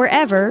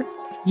 wherever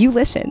you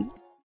listen.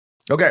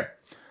 Okay.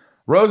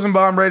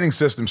 Rosenbaum rating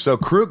system. So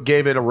Kruk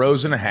gave it a 1.5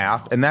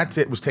 roses, and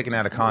that was taken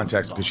out of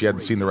context because she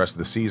hadn't seen the rest of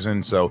the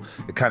season, so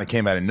it kind of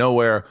came out of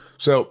nowhere.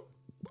 So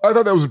I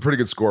thought that was a pretty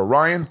good score.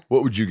 Ryan,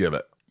 what would you give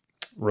it?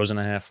 Rose and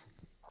a half.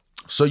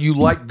 So you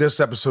liked this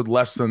episode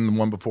less than the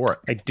one before it?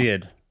 I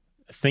did.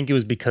 I think it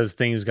was because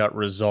things got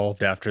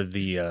resolved after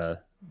the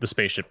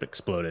spaceship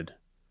exploded.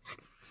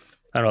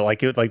 I don't know, like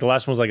the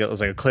last one was like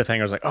a cliffhanger.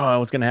 I was like, oh,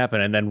 what's gonna happen?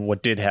 And then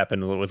what did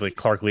happen with like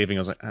Clark leaving? I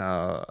was like,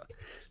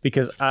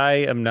 because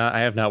I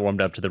have not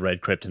warmed up to the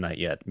red kryptonite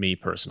yet, me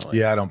personally.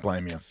 Yeah, I don't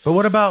blame you. But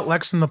what about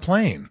Lex in the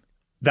plane?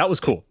 That was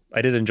cool.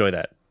 I did enjoy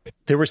that.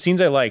 There were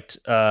scenes I liked.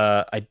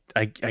 I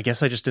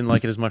guess I just didn't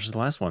like it as much as the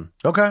last one.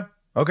 Okay.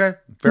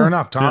 Fair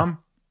enough. Tom?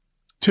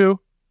 2. I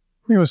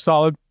think it was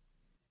solid.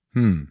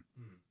 On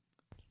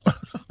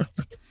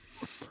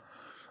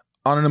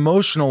an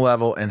emotional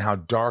level and how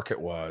dark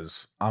it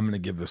was, I'm going to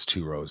give this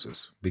 2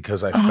 roses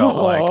because I felt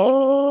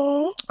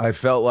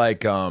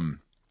like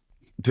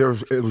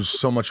it was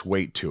so much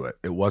weight to it.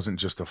 It wasn't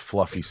just a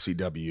fluffy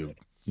CW,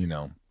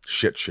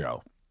 shit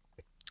show.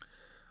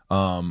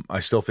 I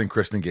still think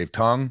Kristen gave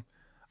tongue.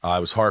 I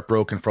was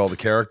heartbroken for all the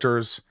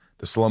characters.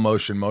 The slow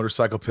motion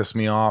motorcycle pissed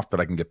me off, but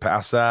I can get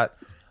past that.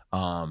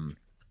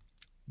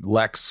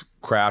 Lex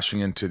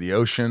crashing into the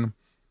ocean.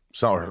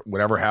 So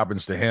whatever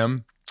happens to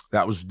him,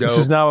 that was dope. This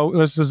is now a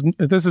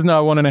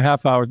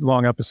 1.5 hour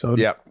long episode.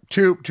 Yeah,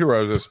 2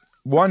 roses,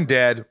 1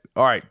 dead.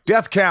 All right,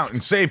 death count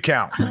and save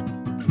count.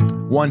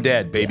 1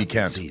 dead, baby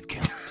Kent. Save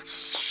count.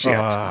 Shit.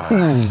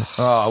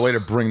 Way to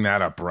bring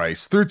that up,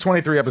 Bryce. Through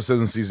 23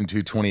 episodes in season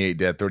 2, 28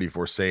 dead,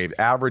 34 saved.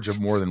 Average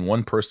of more than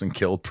 1 person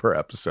killed per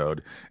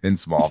episode in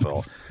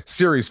Smallville.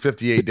 Series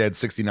 58 dead,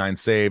 69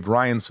 saved.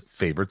 Ryan's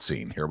favorite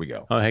scene. Here we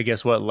go. Oh, hey,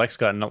 guess what? Lex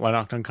got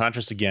knocked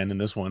unconscious again in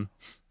this one.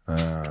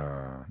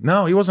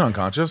 No, he wasn't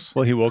unconscious.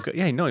 Well, he woke up.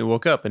 Yeah, no, he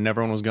woke up and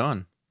everyone was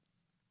gone.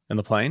 In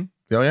the plane?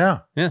 Oh, yeah.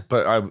 Yeah.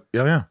 But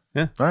yeah.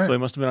 Yeah. All right. So he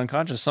must have been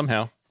unconscious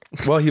somehow.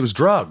 Well, he was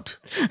drugged.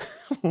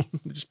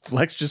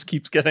 Lex just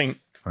keeps getting.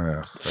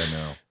 I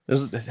know.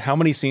 There's how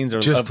many scenes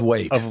of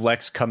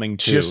Lex coming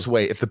to? Just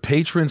wait. If the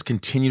patrons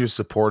continue to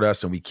support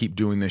us and we keep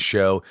doing this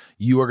show,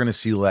 you are going to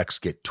see Lex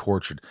get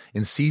tortured.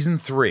 In season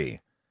 3,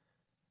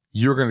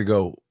 you're going to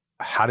go,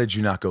 how did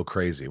you not go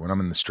crazy? When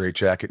I'm in the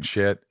straitjacket and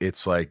shit,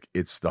 it's like,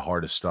 it's the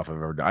hardest stuff I've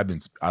ever done.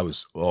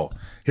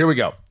 Here we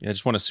go. Yeah, I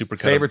just want a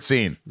supercut. Favorite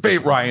scene.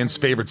 Ryan's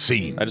favorite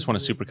scene. I just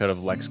want a supercut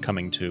of Lex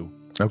coming to.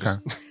 Okay.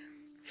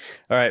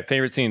 All right,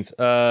 favorite scenes.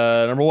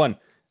 Number 1,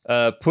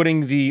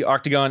 putting the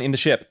Octagon in the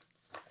ship.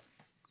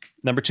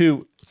 Number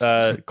 2,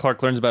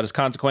 Clark learns about his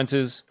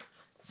consequences.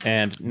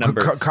 And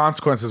number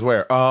consequences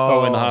where?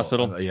 In the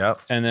hospital.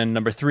 Yep. And then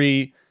number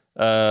 3,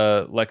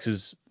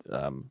 Lex's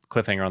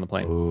cliffhanger on the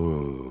plane.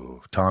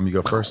 Ooh, Tom, you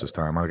go first this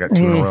time. I got 2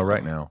 in a row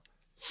right now.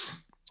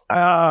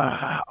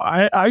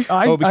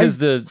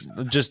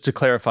 Just to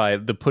clarify,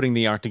 the putting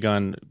the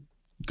Octagon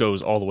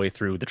goes all the way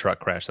through the truck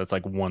crash. That's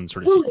like one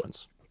sort of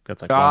sequence.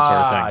 That's like one sort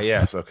of thing.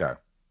 Yes, okay.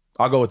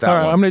 I'll go with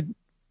that one.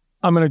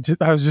 I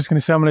was just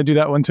gonna say I'm gonna do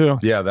that one too.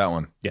 Yeah, that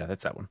one. Yeah,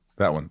 that's that one.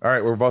 That one. All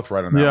right, we're both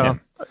right on that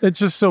one. It's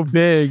just so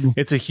big.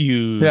 It's a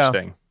huge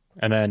thing.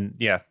 And then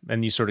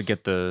and you sort of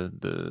get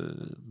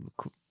the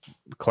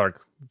Clark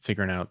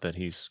figuring out that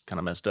he's kind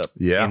of messed up.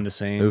 Yeah, in the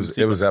same.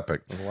 It was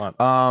epic. It was a lot.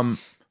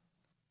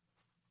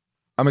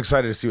 I'm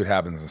excited to see what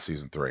happens in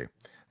season 3.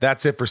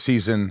 That's it for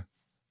season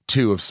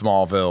 2 of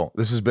Smallville.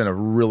 This has been a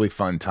really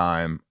fun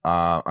time.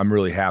 I'm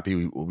really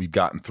happy we've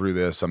gotten through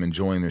this. I'm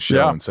enjoying the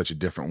show in such a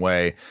different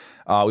way.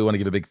 We want to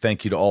give a big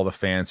thank you to all the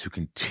fans who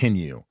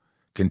continue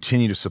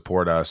to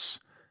support us.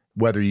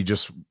 Whether you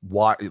just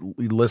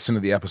listen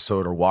to the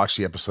episode or watch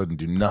the episode and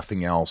do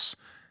nothing else,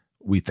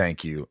 we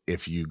thank you.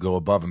 If you go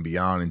above and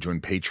beyond and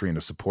join Patreon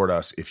to support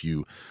us, if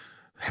you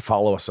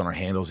follow us on our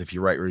handles, if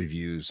you write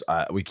reviews,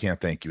 we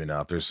can't thank you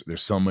enough. There's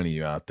so many of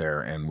you out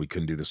there, and we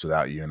couldn't do this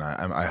without you. And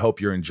I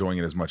hope you're enjoying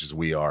it as much as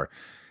we are.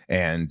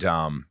 And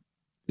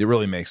it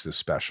really makes this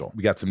special.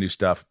 We got some new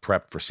stuff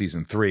prepped for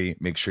season 3.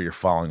 Make sure you're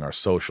following our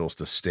socials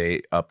to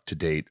stay up to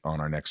date on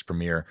our next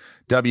premiere.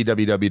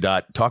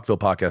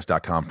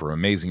 www.talkvillepodcast.com for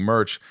amazing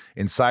merch.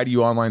 Inside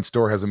You online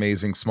store has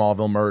amazing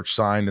Smallville merch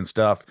signed and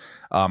stuff.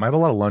 I have a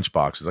lot of lunch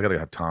boxes. I got to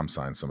have Tom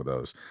sign some of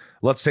those.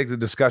 Let's take the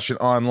discussion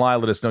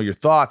online. Let us know your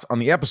thoughts on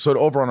the episode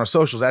over on our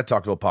socials at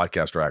Talkville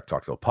Podcast or at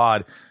Talkville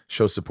Pod.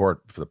 Show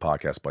support for the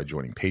podcast by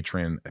joining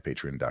Patreon at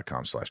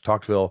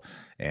patreon.com/Talkville.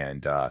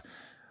 And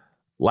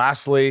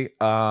lastly,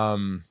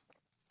 Tom,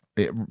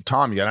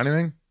 you got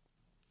anything?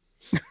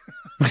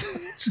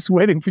 Just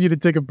waiting for you to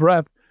take a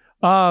breath.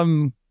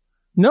 No,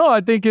 I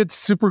think it's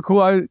super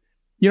cool. I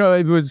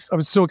was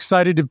so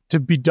excited to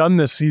be done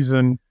this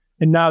season.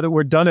 And now that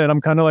we're done it, I'm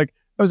kind of like,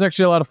 it was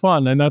actually a lot of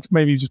fun. And that's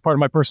maybe just part of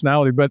my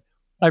personality, but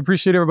I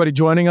appreciate everybody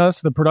joining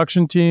us, the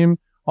production team,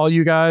 all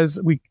you guys.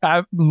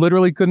 I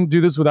literally couldn't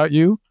do this without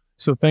you.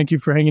 So thank you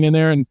for hanging in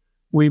there. And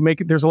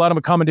there's a lot of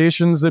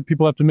accommodations that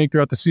people have to make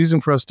throughout the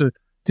season for us to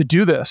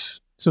do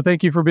this. So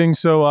thank you for being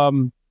so,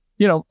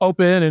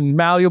 open and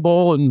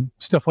malleable and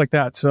stuff like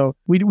that. So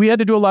we had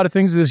to do a lot of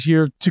things this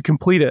year to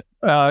complete it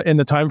in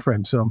the time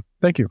frame. So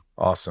thank you.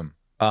 Awesome.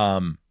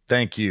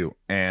 Thank you.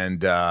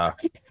 And Ryan,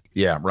 did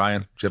you have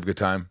a good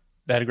time?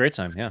 I had a great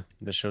time. Yeah.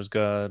 This show's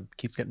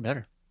keeps getting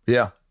better.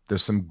 Yeah.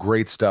 There's some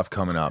great stuff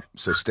coming up,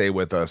 so stay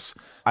with us.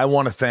 I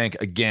want to thank,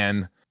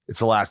 again, it's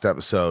the last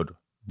episode,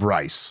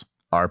 Bryce,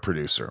 our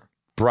producer.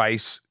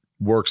 Bryce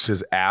works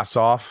his ass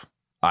off.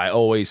 I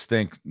always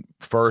think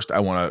first, I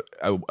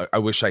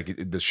wish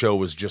the show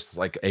was just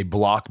like a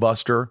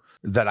blockbuster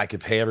that I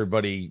could pay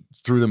everybody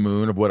through the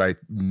moon of what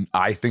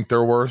I think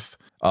they're worth.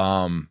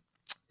 Tom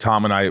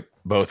and I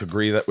both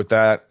agree with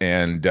that.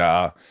 And,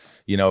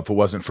 if it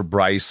wasn't for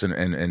Bryce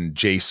and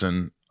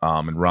Jason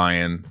and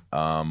Ryan,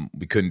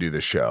 we couldn't do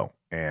this show.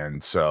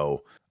 And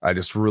so I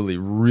just really,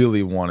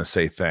 really want to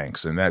say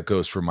thanks. And that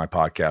goes for my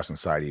podcast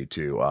inside of you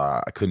too.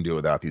 I couldn't do it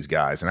without these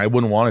guys, and I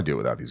wouldn't want to do it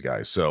without these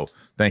guys. So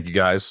thank you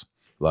guys.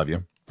 Love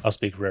you. I'll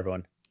speak for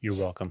everyone. You're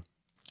welcome.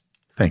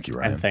 Thank you,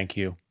 Ryan. And thank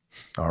you.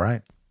 All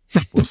right.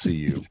 We'll see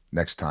you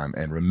next time.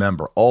 And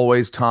remember,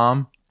 always,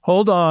 Tom,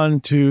 hold on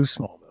to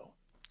Smallville.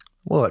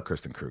 We'll let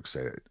KRISTIN KREUK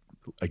say it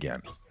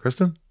again.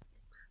 KRISTIN?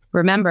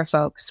 Remember,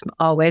 folks,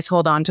 always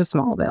hold on to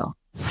Smallville.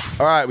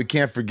 All right. We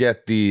can't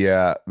forget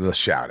the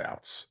shout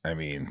outs. I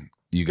mean,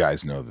 you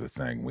guys know the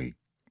thing.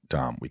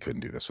 Tom, we couldn't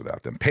do this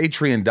without them.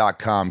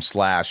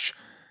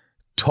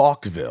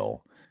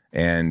 Patreon.com/Talkville.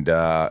 And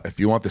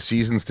if you want the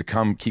seasons to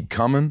keep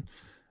coming,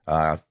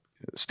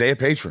 stay a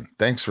patron.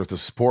 Thanks for the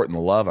support and the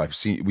love.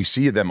 We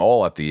see them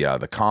all at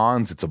the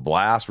cons. It's a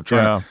blast. We're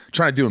trying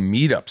to do a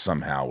meetup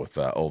somehow with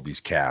all these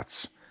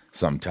cats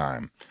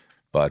sometime.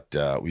 But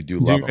we do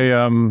love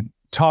them.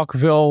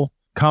 Talkville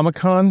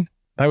Comic-Con.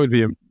 That would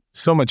be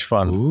so much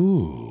fun.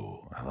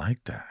 Ooh, I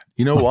like that.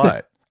 You know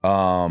what?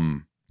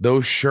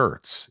 Those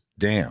shirts,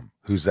 damn,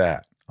 who's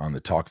that? On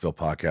the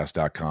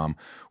talkvillepodcast.com.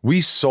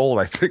 We sold,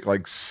 I think,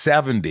 like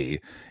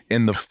 70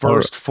 in the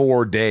first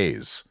 4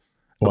 days.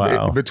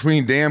 Wow.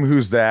 Between damn,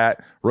 who's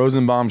that?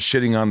 Rosenbaum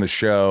shitting on the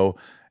show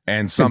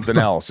and something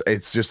else.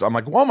 It's just, I'm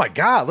like, oh my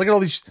God, look at all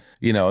these,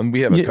 and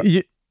we have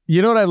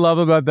you know what I love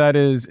about that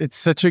is it's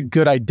such a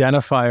good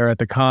identifier at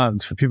the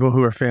cons for people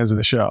who are fans of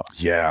the show.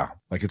 Yeah.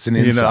 Like it's an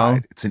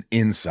inside. It's an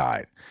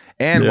inside.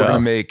 And we're going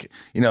to make,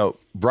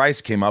 Bryce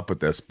came up with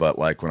this, but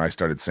like when I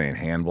started saying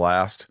hand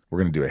blast,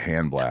 we're going to do a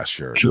hand blast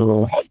shirt.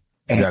 Sure.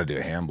 You got to do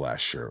a hand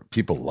blast shirt.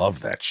 People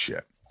love that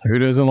shit. Who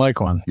doesn't like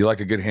one? You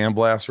like a good hand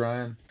blast,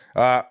 Ryan?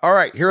 All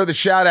right, here are the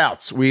shout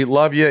outs. We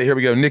love you. Here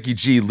we go. Nikki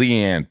G,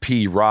 Leanne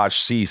P, Raj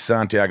C,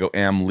 Santiago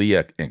M,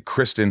 Leah and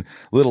Kristen,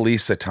 Little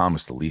Lisa,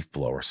 Thomas the Leaf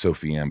Blower,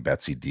 Sophie M,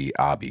 Betsy D,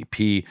 Abby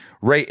P,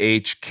 Ray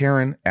H,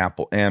 Karen,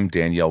 Apple M,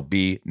 Danielle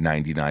B,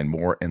 99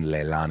 more, and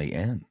Leilani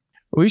N.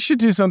 We should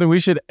do something.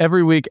 We should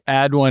every week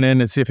add one in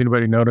and see if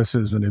anybody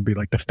notices, and it'd be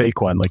like the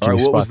fake one. Like, all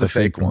right, what was the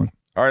fake one?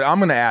 All right, I'm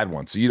going to add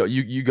one. So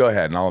you go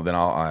ahead, and I'll add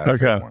a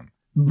fake one.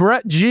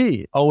 Brett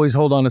G, always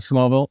hold on to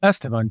Smallville.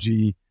 Esteban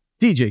G,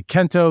 DJ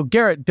Kento,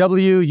 Garrett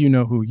W, you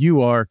know who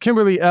you are,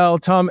 Kimberly L,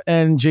 Tom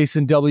N,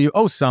 Jason W,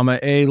 Osama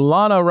A,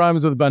 Lana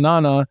Rhymes with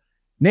Banana,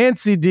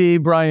 Nancy D,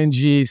 Brian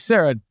G,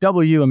 Sarah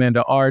W,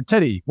 Amanda R,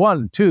 Teddy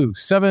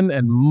 127,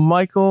 and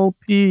Michael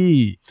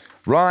P.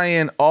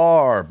 Ryan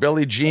R,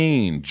 Billy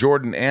Jean,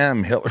 Jordan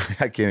M, Hillary.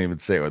 I can't even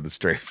say it with a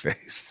straight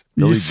face.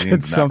 Billy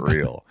Jean's not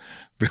real.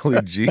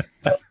 Billy Jean.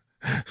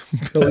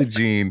 Billy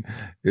Jean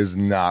is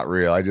not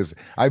real.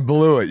 I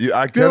blew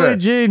it. Billy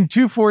Jean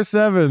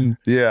 247.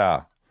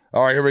 Yeah.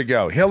 All right, here we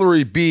go.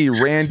 Hillary B,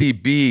 Randy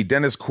B,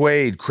 Dennis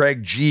Quaid,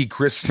 Craig G,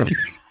 Christy.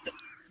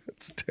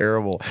 It's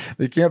terrible.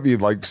 They can't be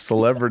like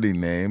celebrity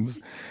names.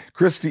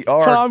 Christy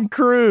R, Tom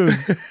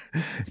Cruise,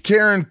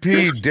 Karen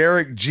P,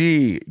 Derek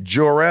G,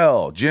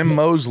 Jorel, Jim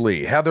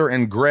Mosley, Heather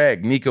and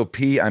Greg, Nico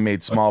P, I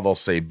made Smallville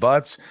say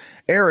butts,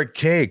 Eric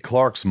K,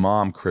 Clark's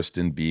mom,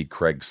 Kristen B,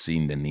 Craig C,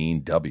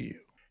 Nanine W.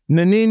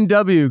 Nanine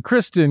W,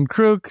 KRISTIN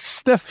KREUK,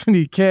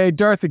 Stephanie K,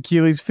 Darth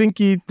Achilles,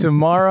 Finky,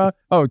 Tamara,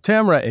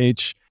 Tamara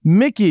H,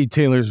 Mickey,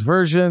 Taylor's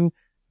version.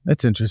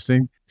 That's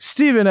interesting.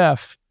 Stephen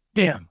F.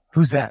 Damn,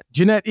 who's that?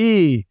 Jeanette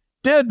E.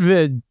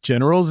 Deadvid,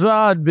 General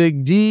Zod,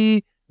 Big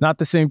D. Not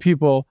the same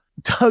people.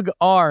 Doug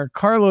R.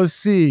 Carlos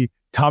C.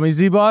 Tommy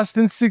Z.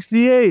 Boston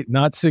 68,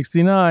 not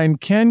 69.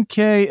 Ken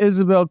K.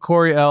 Isabel,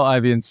 Corey L.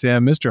 Ivy and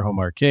Sam, Mr. Home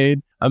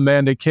Arcade.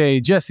 Amanda K.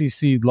 Jesse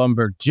C.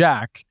 Lumber,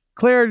 Jack.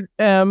 Claire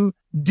M.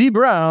 D.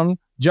 Brown.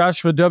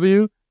 Joshua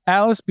W.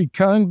 Alice B.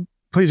 Cunn.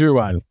 Please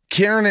rewind.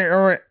 Karen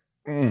Era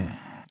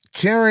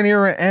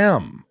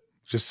M.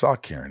 Just saw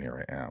Karen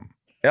Era M.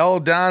 El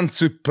Don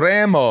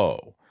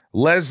Supremo.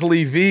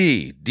 Leslie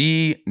V.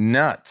 D.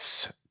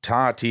 Nuts.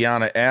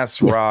 Tatiana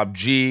S. Rob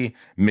G.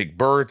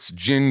 McBurts.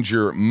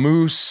 Ginger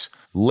Moose.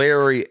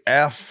 Larry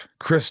F.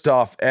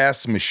 Christoph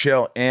S.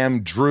 Michelle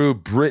M. Drew.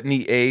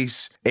 Brittany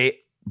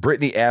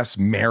Brittany S.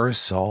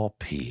 Marisol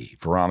P.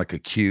 Veronica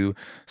Q.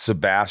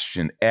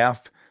 Sebastian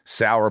F.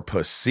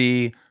 Sourpuss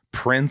C.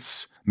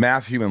 Prince.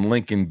 Matthew and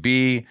Lincoln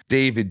B.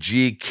 David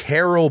G.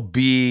 Carol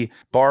B.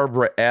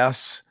 Barbara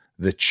S.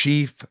 The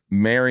Chief.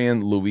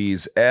 Marion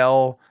Louise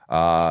L.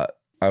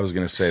 I was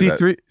going to say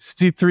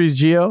C3's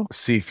Geo.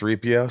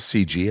 C3PO.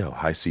 CGO.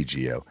 Hi,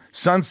 CGO.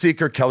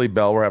 Sunseeker, Kelly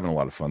Bell. We're having a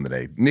lot of fun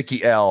today.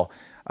 Nikki L.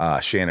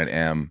 Shannon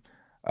M.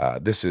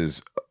 This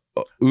is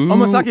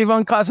Omasaki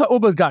van Kasa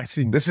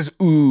Obergaisin. This is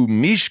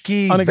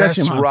Mishki,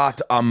 Onegashimasu.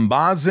 Vesrat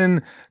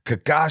Ambazin,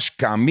 Kakash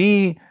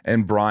Kami,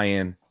 and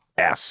Brian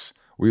S.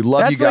 We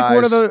love you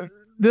guys.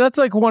 That's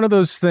like one of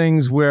those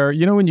things where,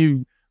 you know, when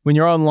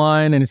you're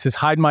online and it says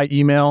hide my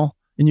email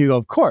and you go,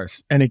 of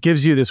course, and it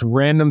gives you this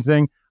random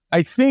thing.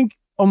 I think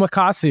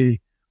Omakase,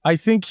 I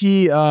think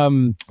he hit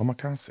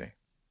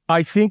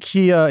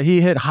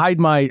hide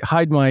my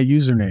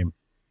username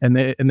and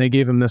they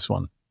gave him this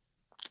one.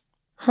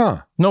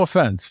 Huh. No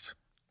offense.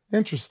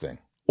 Interesting.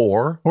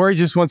 Or he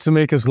just wants to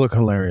make us look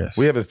hilarious.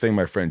 We have a thing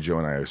my friend Joe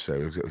and I always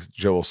say.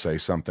 Joe will say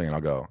something and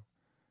I'll go,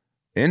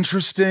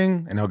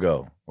 interesting, and he'll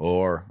go,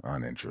 or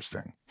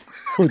uninteresting,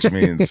 which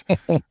means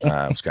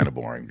it's kind of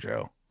boring,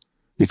 Joe.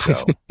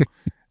 So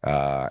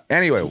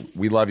anyway,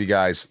 we love you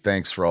guys.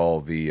 Thanks for all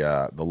the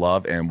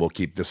love, and we'll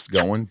keep this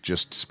going.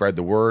 Just spread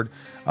the word.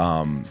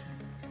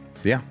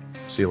 Yeah.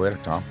 See you later,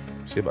 Tom.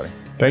 See you, buddy.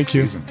 Thank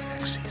you.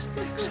 Next season.